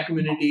that to my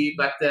community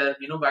back there,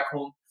 back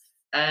home.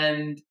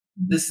 And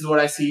this is what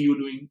I see you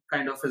doing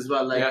kind of as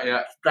well, like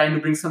trying to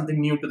bring something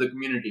new to the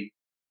community.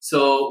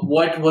 So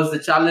what was the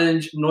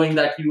challenge, knowing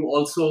that you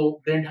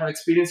also didn't have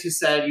experience? You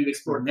said you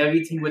explored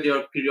everything with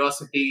your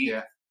curiosity.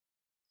 Yeah.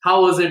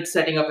 How was it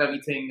setting up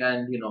everything,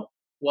 and,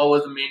 what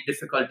were the main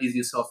difficulties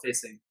you saw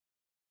facing?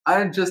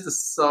 I just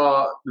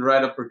saw the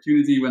right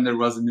opportunity when there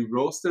was a new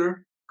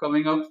roaster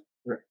coming up.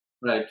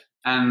 Right.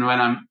 And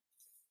when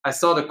I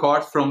saw the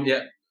card from,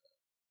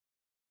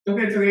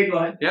 Okay, it's okay, go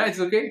ahead. Yeah, it's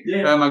okay.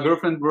 Yeah. My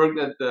girlfriend worked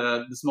at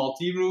the small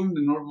tea room,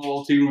 the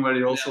normal tea room where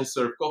they also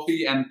serve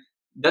coffee. And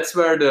that's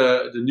where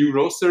the new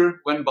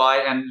roaster went by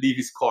and leave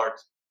his card.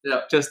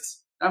 Yeah.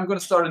 I'm going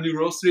to start a new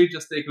roastery.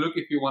 Just take a look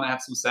if you want to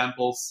have some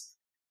samples.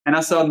 And I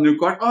saw the new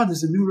card. Oh,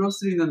 there's a new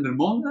roastery in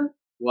Dendermonde.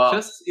 Wow.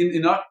 Just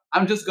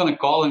I'm just gonna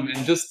call him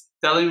and just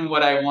tell him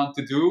what I want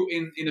to do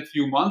in a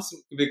few months,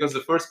 because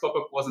the first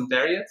pop-up wasn't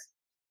there yet.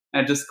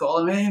 And I just call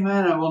him, hey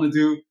man, I want to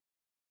do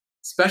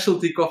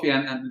specialty coffee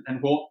and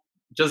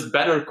just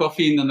better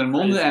coffee in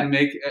Dendermonde and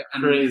make.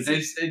 And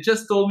he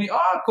just told me,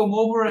 come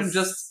over and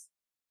just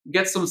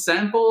get some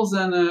samples,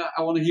 and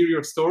I want to hear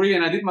your story.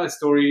 And I did my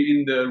story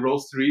in the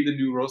roastery. The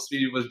new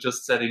roastery was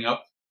just setting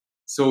up,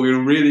 so we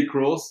were really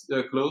close.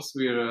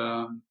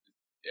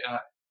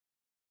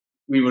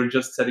 We were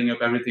just setting up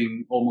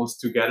everything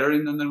almost together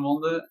in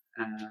Dendermonde,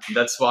 and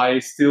that's why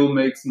it still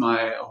makes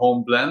my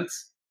home blend.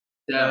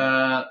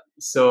 Yeah.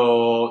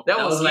 So that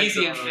was like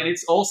easy, and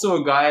it's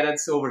also a guy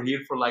that's over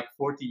here for like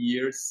 40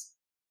 years.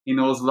 He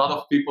knows a lot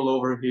of people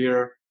over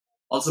here.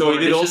 So he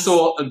did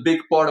also a big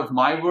part of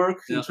my work,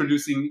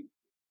 introducing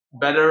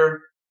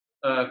better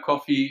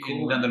coffee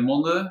in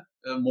Dendermonde,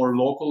 more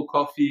local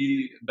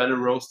coffee, better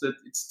roasted.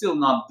 It's still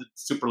not the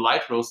super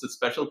light roasted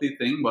specialty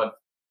thing, but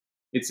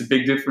it's a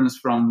big difference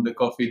from the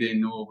coffee they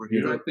know over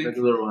here, I think.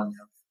 Regular one,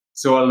 yeah.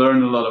 So I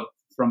learned a lot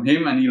from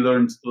him, and he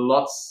learned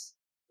lots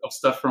of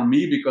stuff from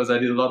me, because I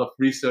did a lot of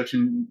research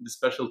in the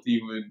specialty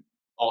with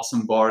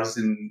awesome bars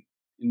in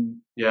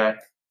Europe.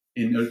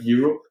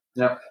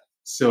 Yeah.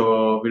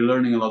 So we're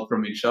learning a lot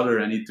from each other,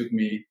 and he took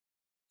me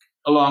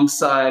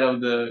alongside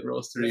of the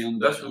roastery.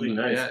 That's really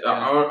nice.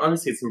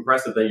 Honestly, it's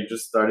impressive that you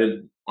just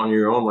started on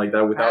your own like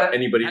that without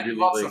anybody really.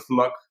 Lots of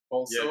luck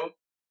also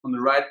on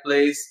the right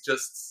place.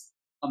 Just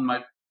on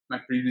my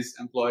previous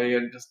employer,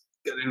 and just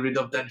getting rid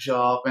of that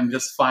job and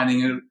just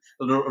finding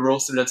a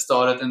roaster that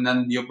started, and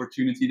then the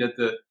opportunity that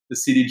the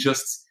city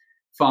just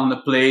found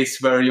a place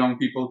where young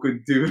people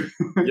could do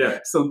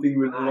something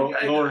with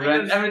lower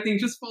rent. Everything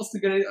just falls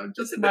together.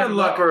 Just my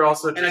luck, or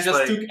also, and I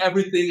just took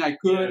everything I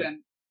could, and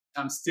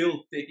I'm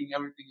still taking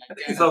everything I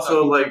can. It's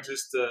also like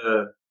just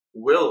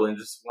will and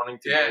just wanting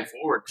to go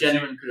forward.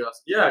 Genuine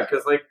curiosity. Yeah,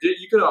 because like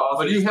you could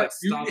also. But you have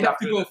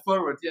to go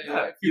forward.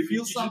 If you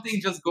feel something,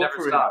 just go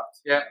for it.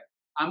 Yeah.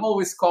 I'm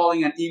always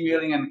calling and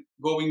emailing and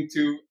going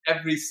to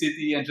every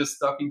city and just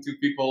talking to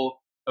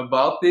people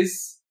about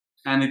this,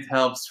 and it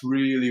helps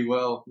really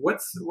well.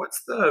 What's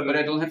the? But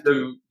I don't have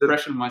to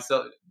pressure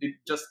myself. It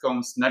just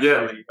comes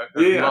naturally.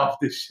 I love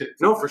this shit.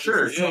 No, for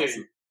sure.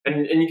 Awesome.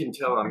 And you can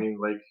tell. I mean,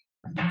 like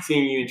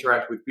seeing you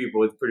interact with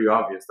people, it's pretty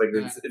obvious. Like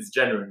it's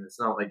genuine. It's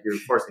not like you're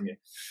forcing it.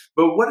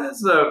 But what is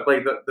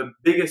the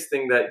biggest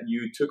thing that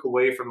you took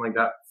away from like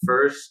that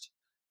first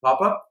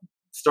pop-up?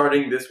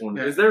 Starting this one,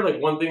 is there like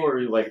one thing where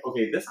you're like,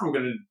 okay, this I'm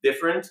gonna do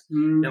different,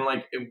 and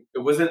like it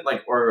wasn't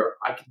like, or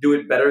I could do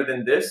it better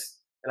than this,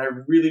 and I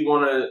really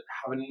want to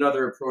have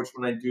another approach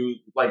when I do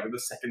like the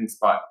second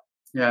spot.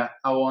 Yeah,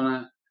 I want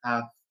to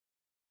have,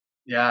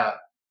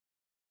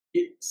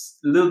 it's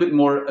a little bit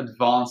more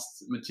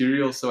advanced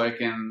material, so I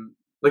can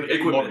like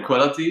equipment, more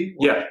quality.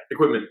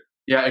 Equipment.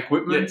 Yeah,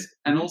 equipment,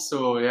 and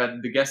also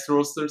the guest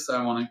roasters.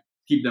 I want to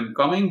keep them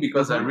coming,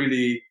 because I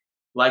really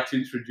like to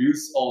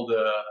introduce all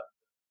the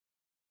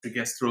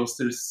guest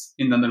roasters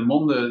in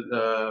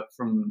Dendermonde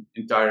from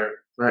entire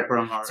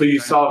from our. So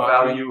you saw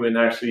value in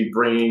actually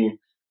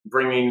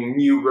bringing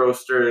new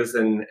roasters,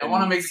 and I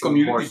want to make the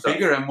community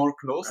bigger and more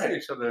close to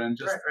each other, and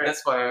just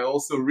that's why I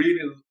also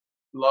really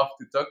love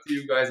to talk to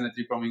you guys, and that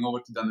you're coming over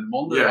to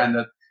Dendermonde, and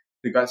that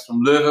the guys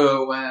from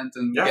Leuven went,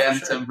 and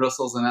Ghent and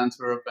Brussels and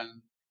Antwerp,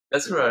 and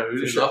that's what I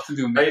really love to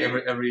do, make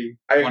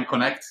everyone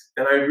connect.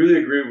 And I really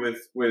agree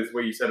with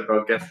what you said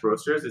about guest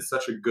roasters. It's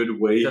such a good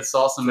way. That's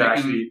awesome.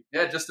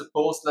 Just a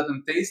post, let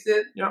them taste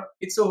it. Yeah,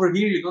 it's over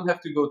here. You don't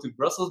have to go to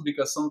Brussels,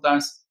 because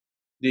sometimes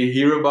they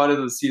hear about it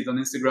or see it on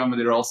Instagram, but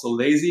they're also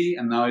lazy.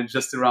 And now it's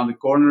just around the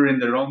corner in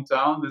their own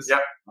town.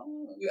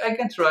 I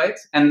can try it,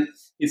 and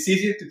it's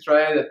easier to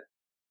try it at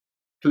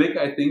Click,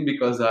 I think,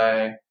 because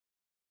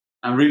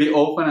I'm really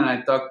open, and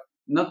I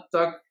not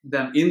talk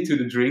them into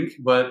the drink,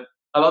 but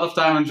a lot of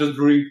time I'm just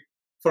brewing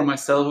for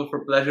myself or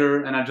for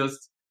pleasure, and I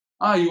just,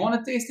 you want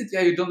to taste it?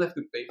 Yeah, you don't have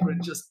to pay for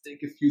it. Just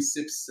take a few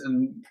sips,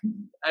 and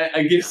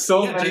I give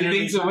so many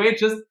things away,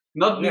 just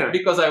not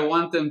because I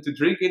want them to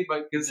drink it,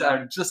 but because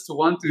I just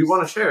want to. You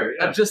want to share it.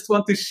 Yeah. I just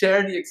want to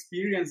share the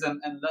experience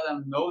and let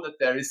them know that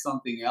there is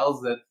something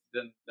else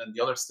than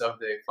the other stuff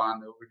they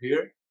found over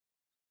here.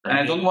 And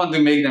I don't want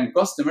to make them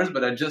customers,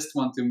 but I just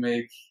want to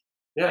make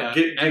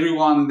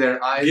everyone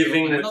their eyes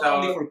open, not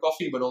only for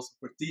coffee, but also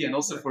for tea, and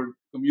also for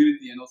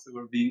community, and also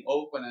for being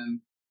open.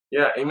 And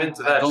amen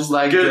to that.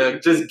 I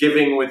don't just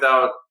giving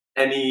without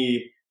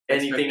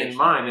anything in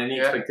mind, any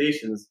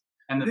expectations.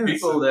 And the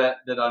people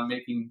that are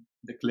making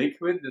the Click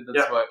with,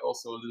 that's why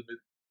also a little bit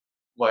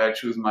why I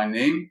choose my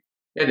name.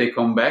 Yeah, they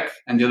come back,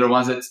 and the other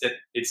ones, if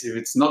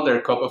it's not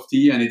their cup of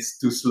tea and it's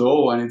too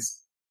slow and it's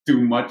too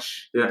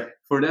much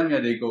for them,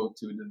 they go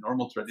to the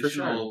normal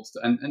traditional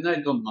stuff, and I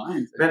don't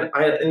mind. Man,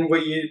 and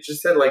what you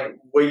just said, like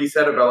what you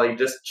said about like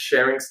just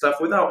sharing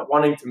stuff without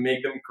wanting to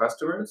make them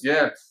customers,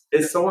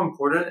 is so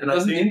important. And it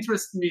doesn't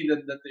interest me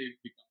that they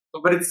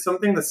become. But it's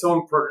something that's so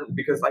important,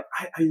 because like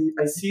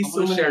I see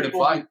so many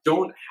people who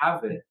don't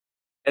have it,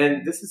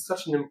 And this is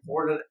such an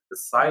important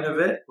side of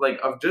it, like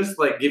of just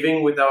like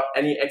giving without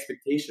any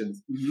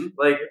expectations.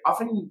 Like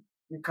often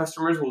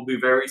customers will be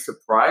very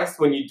surprised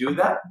when you do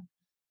that.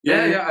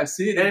 Yeah, I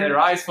see it in their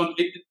eyes.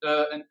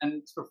 And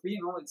it's for free,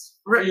 it's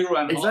 €3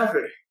 and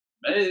exactly.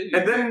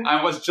 And then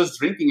I was just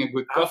drinking a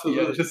good coffee.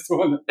 I just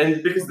wanna...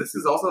 And because this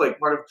is also like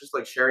part of just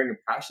like sharing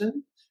a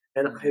passion,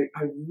 and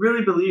I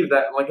really believe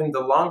that like in the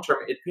long term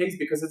it pays,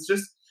 because it's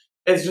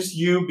just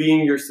you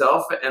being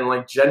yourself and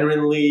like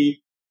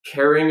genuinely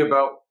caring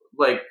about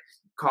like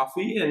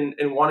coffee and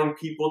wanting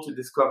people to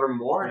discover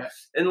more.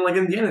 And like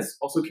in the end it's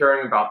also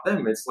caring about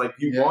them. It's like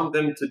you want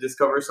them to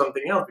discover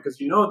something else, because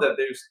you know that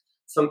there's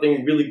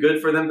something really good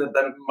for them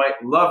that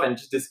might love and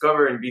just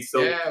discover and be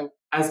so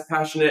as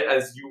passionate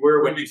as you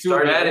were when you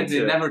started. Bad and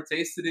they never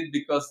tasted it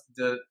because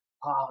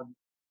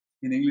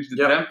in English the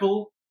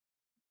drempel,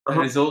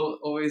 there is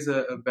always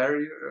a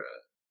barrier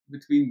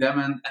between them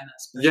and a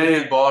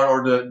specialty bar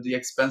or the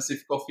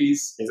expensive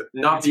coffees.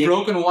 It's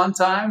broken one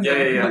time.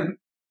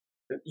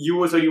 You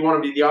want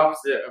to be the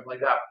opposite of like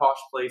that posh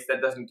place that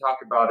doesn't talk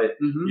about it.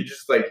 You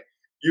just like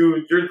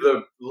you're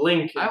the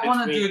link. I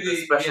want to do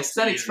the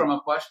aesthetics from a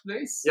posh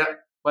place.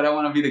 But I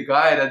want to be the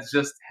guy that's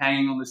just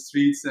hanging on the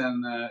streets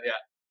and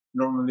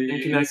normally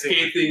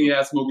skating,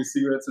 smoking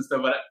cigarettes and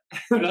stuff. But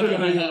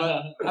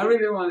I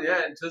really want,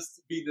 just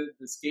to be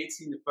the skate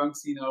scene, the punk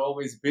scene I've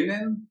always been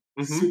in.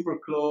 Super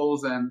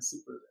close and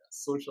super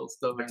social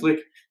stuff.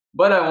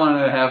 But I want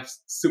to have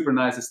super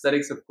nice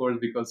aesthetics, of course,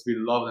 because we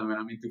love them. And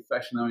I'm into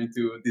fashion, I'm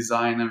into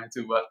design,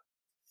 but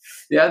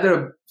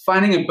they're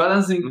finding a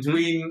balance in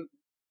between.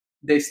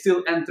 They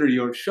still enter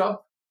your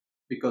shop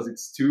because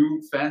it's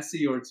too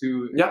fancy or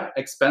too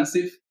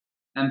expensive,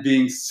 and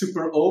being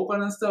super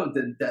open and stuff.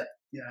 That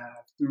you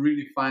have to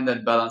really find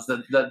that balance.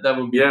 That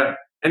would be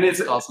and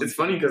it's awesome. It's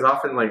funny because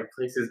often like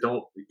places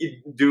don't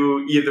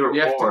do either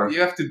or.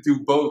 You have to do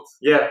both.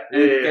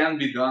 It can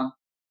be done.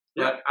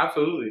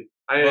 Absolutely.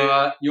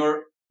 But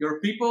your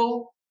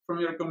people from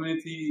your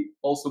community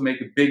also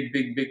make a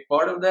big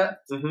part of that.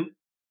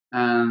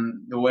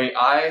 And the way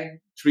I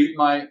treat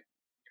my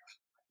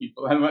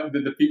people,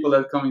 the people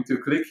that come into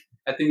Click,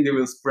 I think they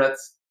will spread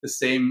the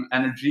same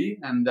energy,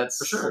 and that's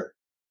for sure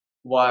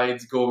why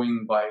it's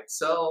going by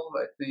itself,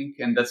 I think,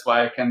 and that's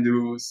why I can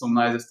do some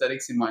nice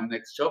aesthetics in my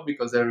next job,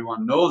 because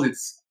everyone knows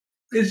it's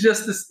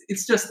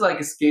just like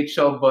a skate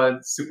shop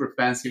but super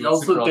fancy. It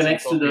also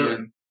connects to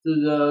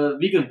the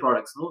vegan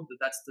products, no?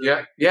 That's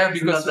the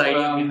because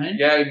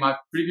in my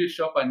previous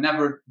shop I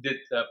never did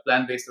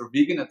plant-based or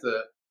vegan at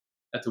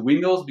the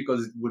windows,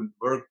 because it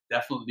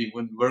definitely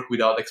wouldn't work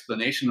without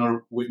explanation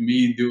or with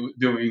me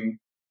doing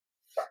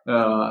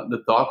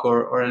the talk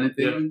or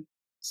anything.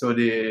 So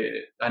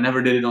I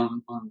never did it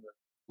on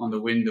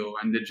the window,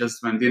 and they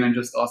just went in and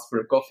just asked for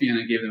a coffee, and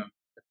I gave them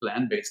a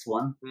plant-based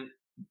one.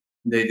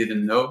 They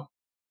didn't know,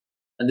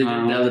 and they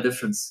didn't know the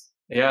difference.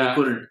 They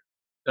couldn't.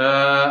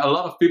 A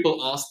lot of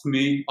people asked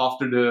me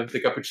after the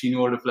cappuccino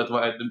or the flat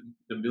white,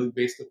 the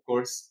milk-based, of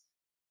course,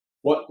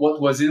 what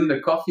was in the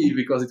coffee,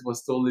 because it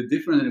was totally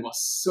different and it was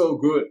so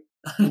good.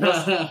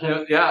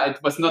 It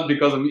was not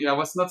because of me. I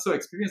was not so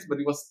experienced, but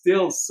it was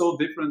still so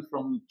different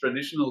from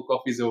traditional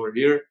coffees over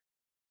here.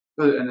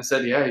 And I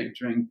said, you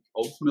drink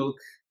oat milk.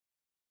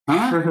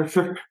 Huh?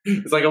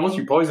 It's like almost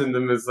you poisoned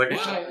them. It's like,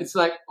 it's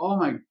like, oh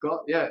my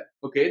god,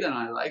 okay, then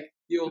I like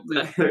the oat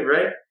milk.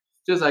 Right?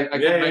 Just like I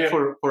can back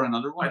for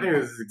another one. I think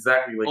this is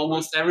exactly like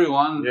almost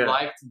everyone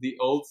liked the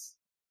oats.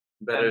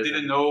 And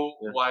didn't know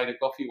why the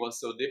coffee was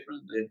so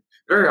different.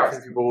 Very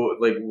often people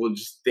will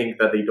just think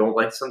that they don't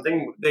like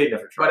something. They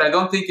never try. But I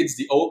don't think it's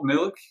the oat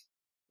milk.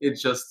 It's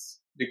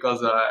just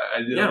because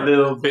I did a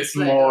little bit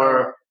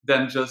more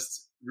than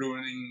just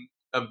ruining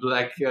a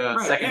black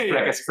second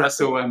black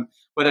espresso.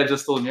 But I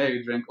just told him,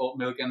 you drink oat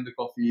milk and the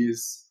coffee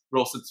is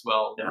roasted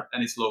well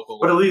and it's local.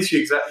 But at least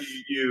you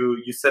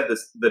said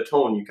the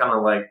tone. You kind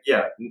of like,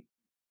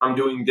 I'm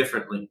doing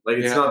differently. Like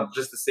it's not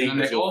just the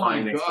same as you'll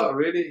find next door.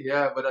 Really?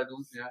 But I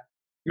don't.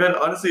 Man,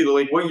 honestly,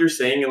 like what you're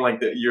saying and like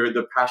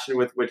the passion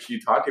with which you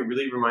talk, it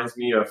really reminds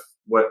me of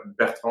what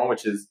Bertrand,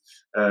 which is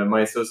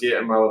my associate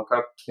at Marlowe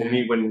Cup, told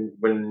me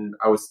when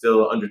I was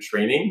still under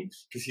training,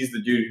 because he's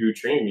the dude who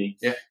trained me.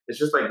 It's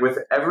just like with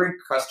every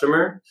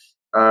customer,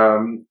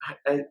 I'm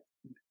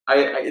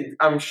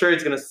sure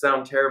it's gonna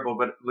sound terrible,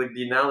 but like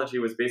the analogy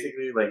was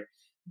basically like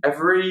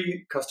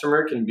every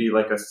customer can be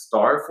like a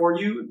star for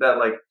you that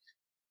like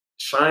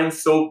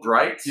shines so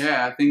bright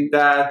I think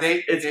that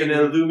it's going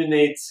to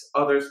illuminate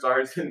other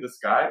stars in the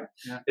sky.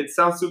 It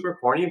sounds super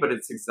corny, but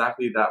it's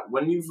exactly that.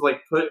 When you've like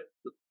put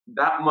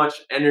that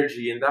much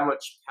energy and that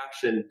much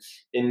passion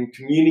in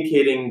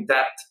communicating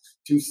that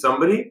to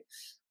somebody,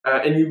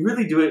 and you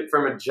really do it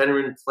from a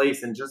genuine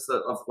place and just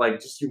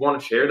you want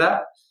to share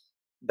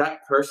that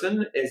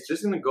person is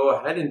just going to go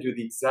ahead and do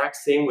the exact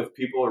same with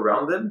people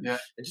around them.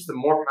 And just the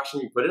more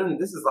passion you put in,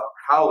 this is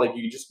how like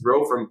you just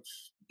grow from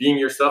being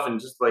yourself and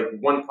just like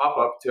one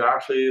pop-up to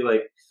actually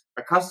like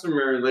a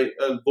customer, like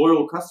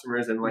loyal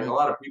customers and like a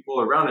lot of people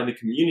around in the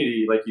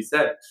community. Like you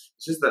said,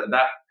 it's just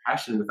that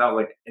passion without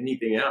like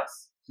anything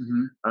else.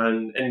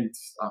 And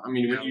I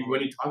mean,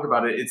 when you talk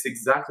about it, it's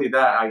exactly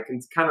that. I can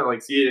kind of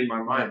like see it in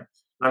my mind.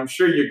 I'm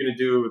sure you're going to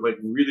do like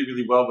really,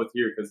 really well with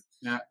here, because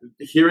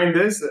hearing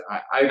this,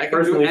 I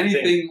personally can do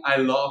anything I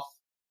love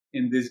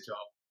in this job.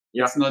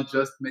 Yeah. It's not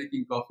just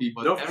making coffee,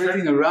 but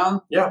everything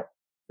around. Yeah,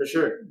 for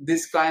sure.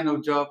 This kind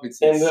of job,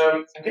 it's. And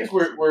I guess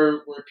we're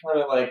kind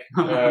of like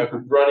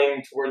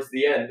running towards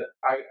the end.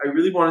 I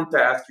really wanted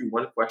to ask you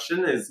one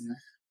question: is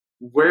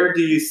where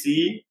do you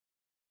see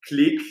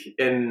Click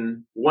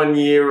in 1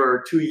 year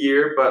or 2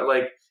 years, but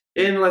like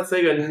in, let's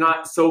say, a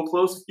not so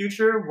close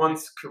future,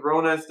 once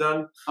Corona is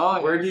done,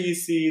 where do you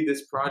see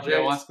this project?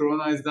 Yeah, once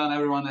Corona is done,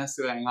 everyone has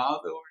to hang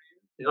out over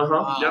here.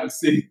 I'm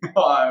seeing.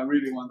 I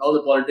really want all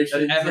the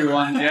politicians. And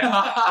everyone,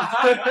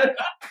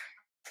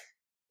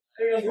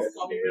 Everyone's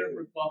coming here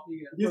for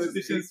coffee. And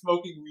politicians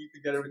smoking weed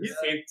together with the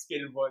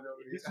skater boy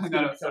over here. He's going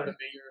to become the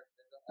mayor.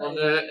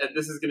 And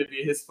this is going to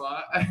be his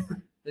spot.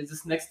 There's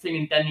this next thing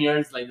in 10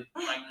 years, like the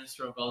Prime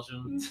Minister of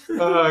Belgium.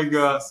 Oh my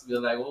god.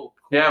 We're like, oh. Cool.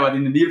 Yeah, but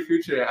in the near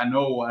future, I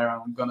know where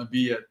I'm gonna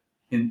be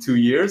in 2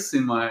 years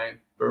in my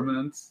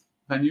permanent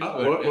venue.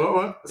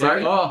 What?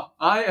 Sorry.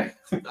 I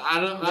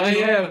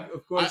am,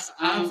 of course.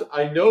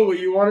 I know what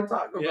you want to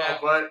talk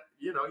about, but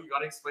you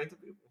gotta explain to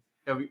people.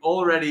 Yeah, we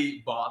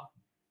already bought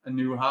a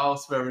new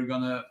house where we're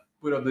gonna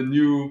put up the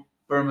new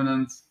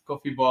permanent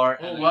coffee bar.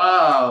 Oh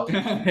wow!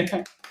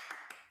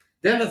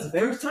 Then that's the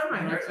first time I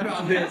heard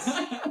about this.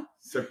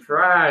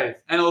 Surprise!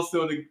 And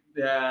also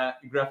the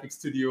graphic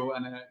studio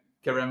and a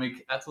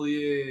ceramic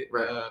atelier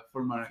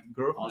for my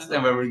girlfriend,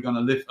 and where we're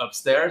gonna live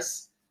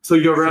upstairs. So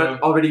you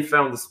already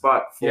found the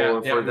spot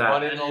for that. We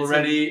bought it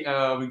already.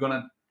 We're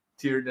gonna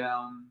tear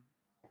down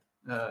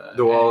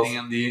the walls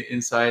on the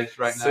inside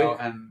now,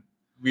 and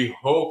we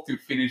hope to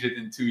finish it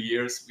in 2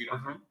 years. We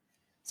don't know.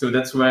 So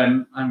that's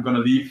when I'm gonna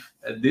leave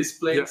at this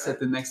place at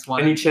the next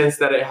one. Any chance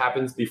that it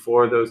happens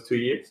before those 2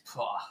 years?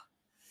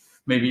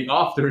 Maybe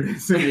after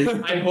this.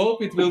 I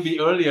hope it will be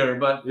earlier,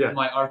 but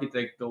my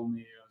architect told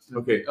me.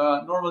 Okay.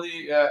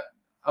 Normally,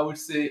 I would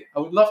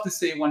love to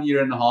say 1.5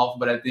 years,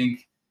 but I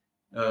think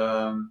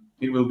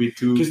it will be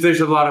 2. Because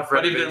there's a lot of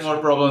renovation. But if there are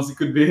more problems, it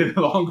could be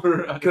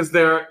longer. Because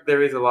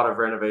there is a lot of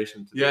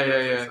renovation to do.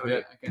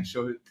 Yeah. I can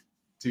show it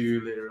to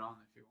you later on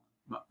if you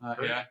want.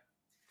 Yeah.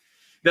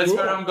 That's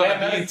where I'm going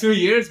to be in 2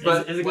 years.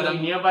 But is it going to be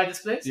nearby this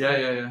place?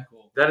 Yeah.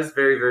 Cool. That is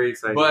very, very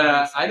exciting.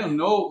 But I don't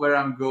know where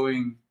I'm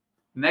going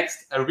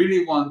next. I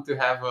really want to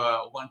have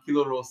a 1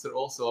 kilo roaster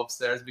also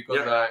upstairs,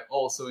 because I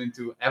also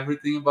into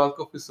everything about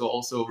coffee. So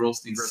also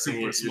roasting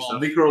super small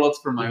micro lots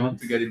for my own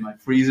to get in my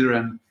freezer,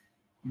 and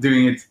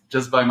doing it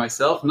just by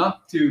myself,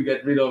 not to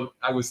get rid of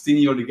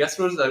Agostini or the guest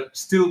roasters. I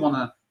still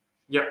want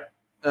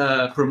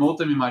to promote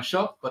them in my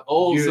shop, but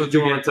also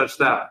you want to touch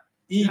that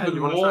even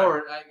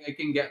more. I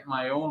can get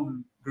my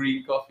own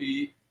green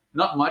coffee.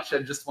 Not much. I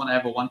just want to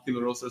have a 1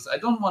 kilo roaster. So I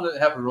don't want to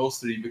have a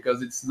roastery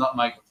because it's not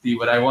my cup of tea,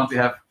 but I want to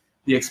have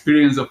the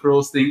experience of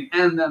roasting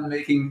and then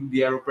making the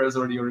AeroPress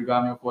or the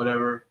origami or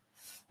whatever,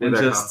 and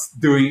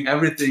just doing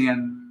everything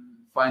and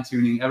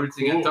fine-tuning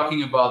everything and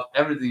talking about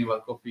everything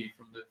about coffee,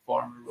 from the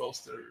farmer,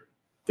 roaster,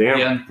 the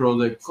end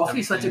product.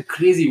 Coffee is such a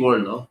crazy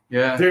world, though.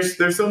 Yeah, there's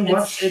so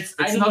much. It's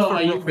not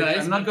for you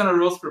guys. I'm not gonna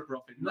roast for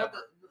profit.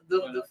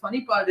 The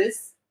funny part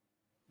is,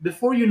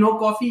 before you know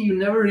coffee, you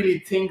never really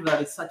think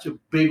that it's such a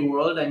big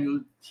world, and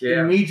you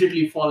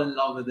immediately fall in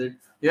love with it.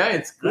 Yeah,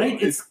 it's great.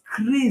 Right? It's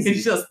crazy.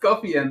 It's just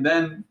coffee, and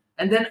then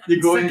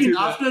you go second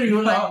after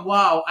you're like,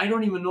 wow, I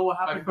don't even know what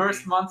happened. My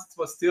first month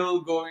was still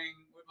going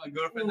with my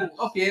girlfriend. And,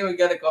 okay, we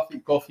get a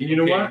coffee. You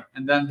know what?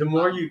 And then the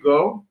more you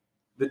go,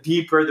 the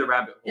deeper the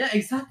rabbit hole. Yeah,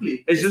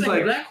 exactly. It's just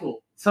like a black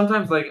hole.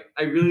 Sometimes, like,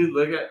 I really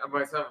look at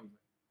myself.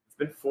 It's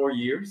been 4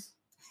 years,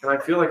 and I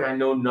feel like I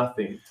know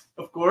nothing.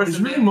 Of course,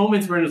 there's really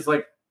moments where it's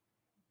like,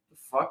 the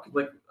fuck,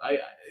 like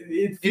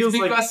it feels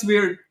it's because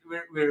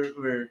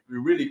we're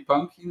really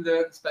punk in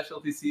the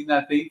specialty scene,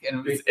 I think,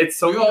 and it's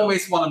so we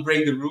always want to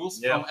break the rules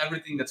from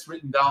everything that's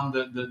written down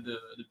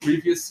the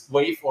previous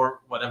wave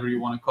or whatever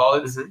you want to call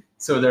it. Mm-hmm.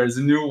 So there's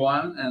a new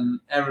one, and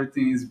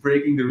everything is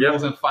breaking the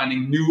rules and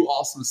finding new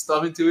awesome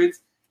stuff into it.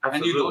 Absolutely.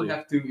 And you don't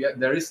have to.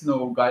 There is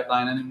no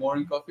guideline anymore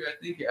in coffee. I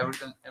think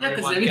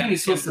everything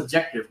is so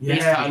subjective.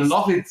 Yeah, I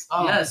love it.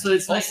 So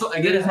it's also like,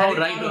 I get it how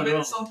right or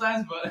wrong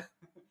sometimes, but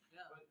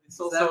it's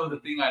also the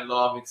thing I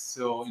love. It's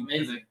so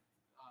amazing.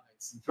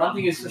 One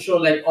thing is for sure,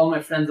 like, all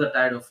my friends are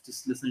tired of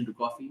just listening to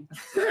coffee.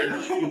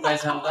 You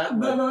guys have that?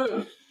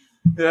 No.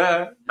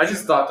 Yeah, I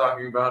just stopped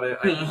talking about it.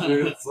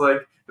 It's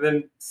like, and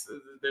then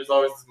there's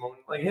always this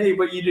moment like, hey,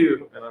 what you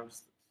do? And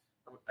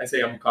I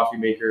say I'm a coffee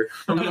maker.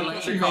 I'm an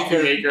electric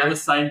coffee maker. I'm a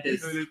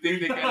scientist. So the thing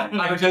they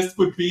can just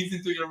put beans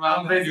into your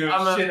mouth and you shit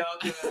out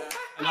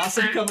an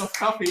awesome cup of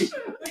coffee.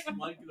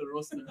 1 kilo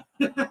roaster.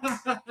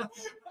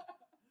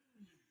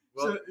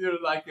 So you're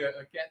like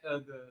a cat,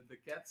 the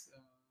cats.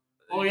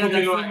 Oh yeah,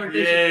 that's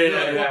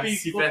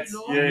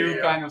New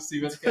kind of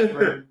civet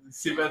cat,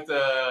 civet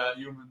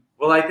human.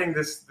 Well, I think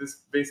this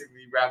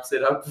basically wraps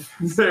it up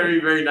very,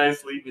 very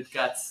nicely with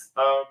cats.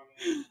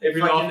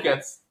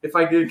 If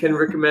I can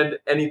recommend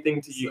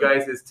anything to you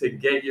guys is to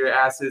get your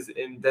asses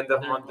in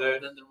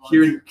Dendermonde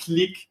here in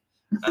Klik,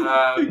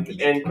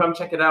 and come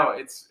check it out.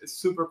 It's a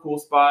super cool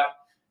spot.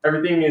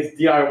 Everything is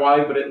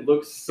DIY, but it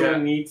looks so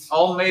neat.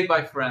 All made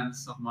by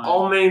friends of mine.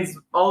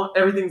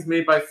 Everything's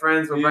made by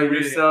friends or by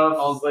yourself.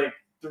 All like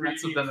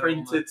 3D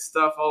printed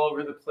stuff all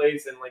over the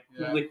place and like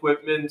cool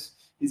equipment.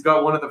 He's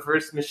got one of the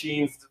first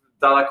machines,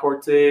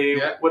 Dalacorte.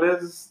 Yeah. What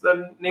is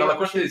the name?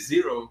 Dalacorte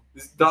Zero.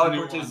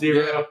 Dalacorte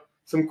Zero. Yeah.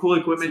 Some cool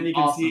equipment you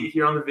can see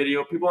here on the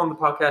video. People on the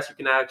podcast, you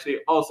can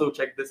actually also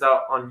check this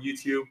out on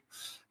YouTube.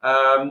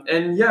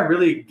 And yeah,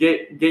 really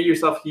get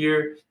yourself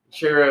here.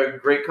 Share a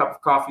great cup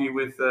of coffee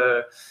with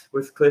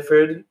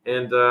Clifford,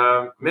 and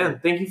man,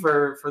 thank you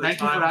for the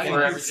time,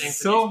 for everything.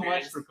 So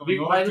much for coming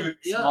over to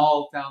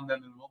small town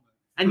Dendermonde.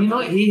 And you know,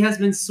 he has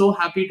been so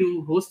happy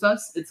to host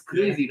us. It's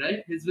crazy,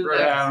 right? He's been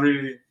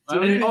really.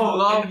 I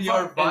love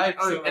your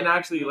vibe. And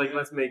actually, like,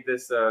 let's make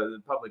this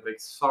public. Like,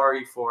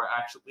 sorry for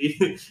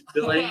actually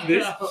delaying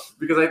this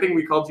because I think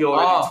we called you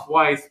already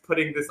twice,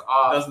 putting this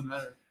off. Doesn't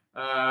matter.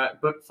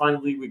 But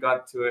finally we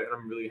got to it, and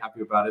I'm really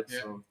happy about it. Yeah.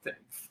 So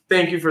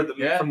thank you from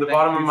the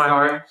bottom of my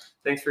heart.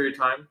 Thanks for your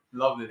time.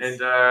 Love it.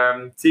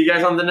 And see you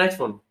guys on the next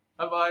one.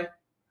 Bye-bye.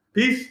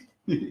 Peace.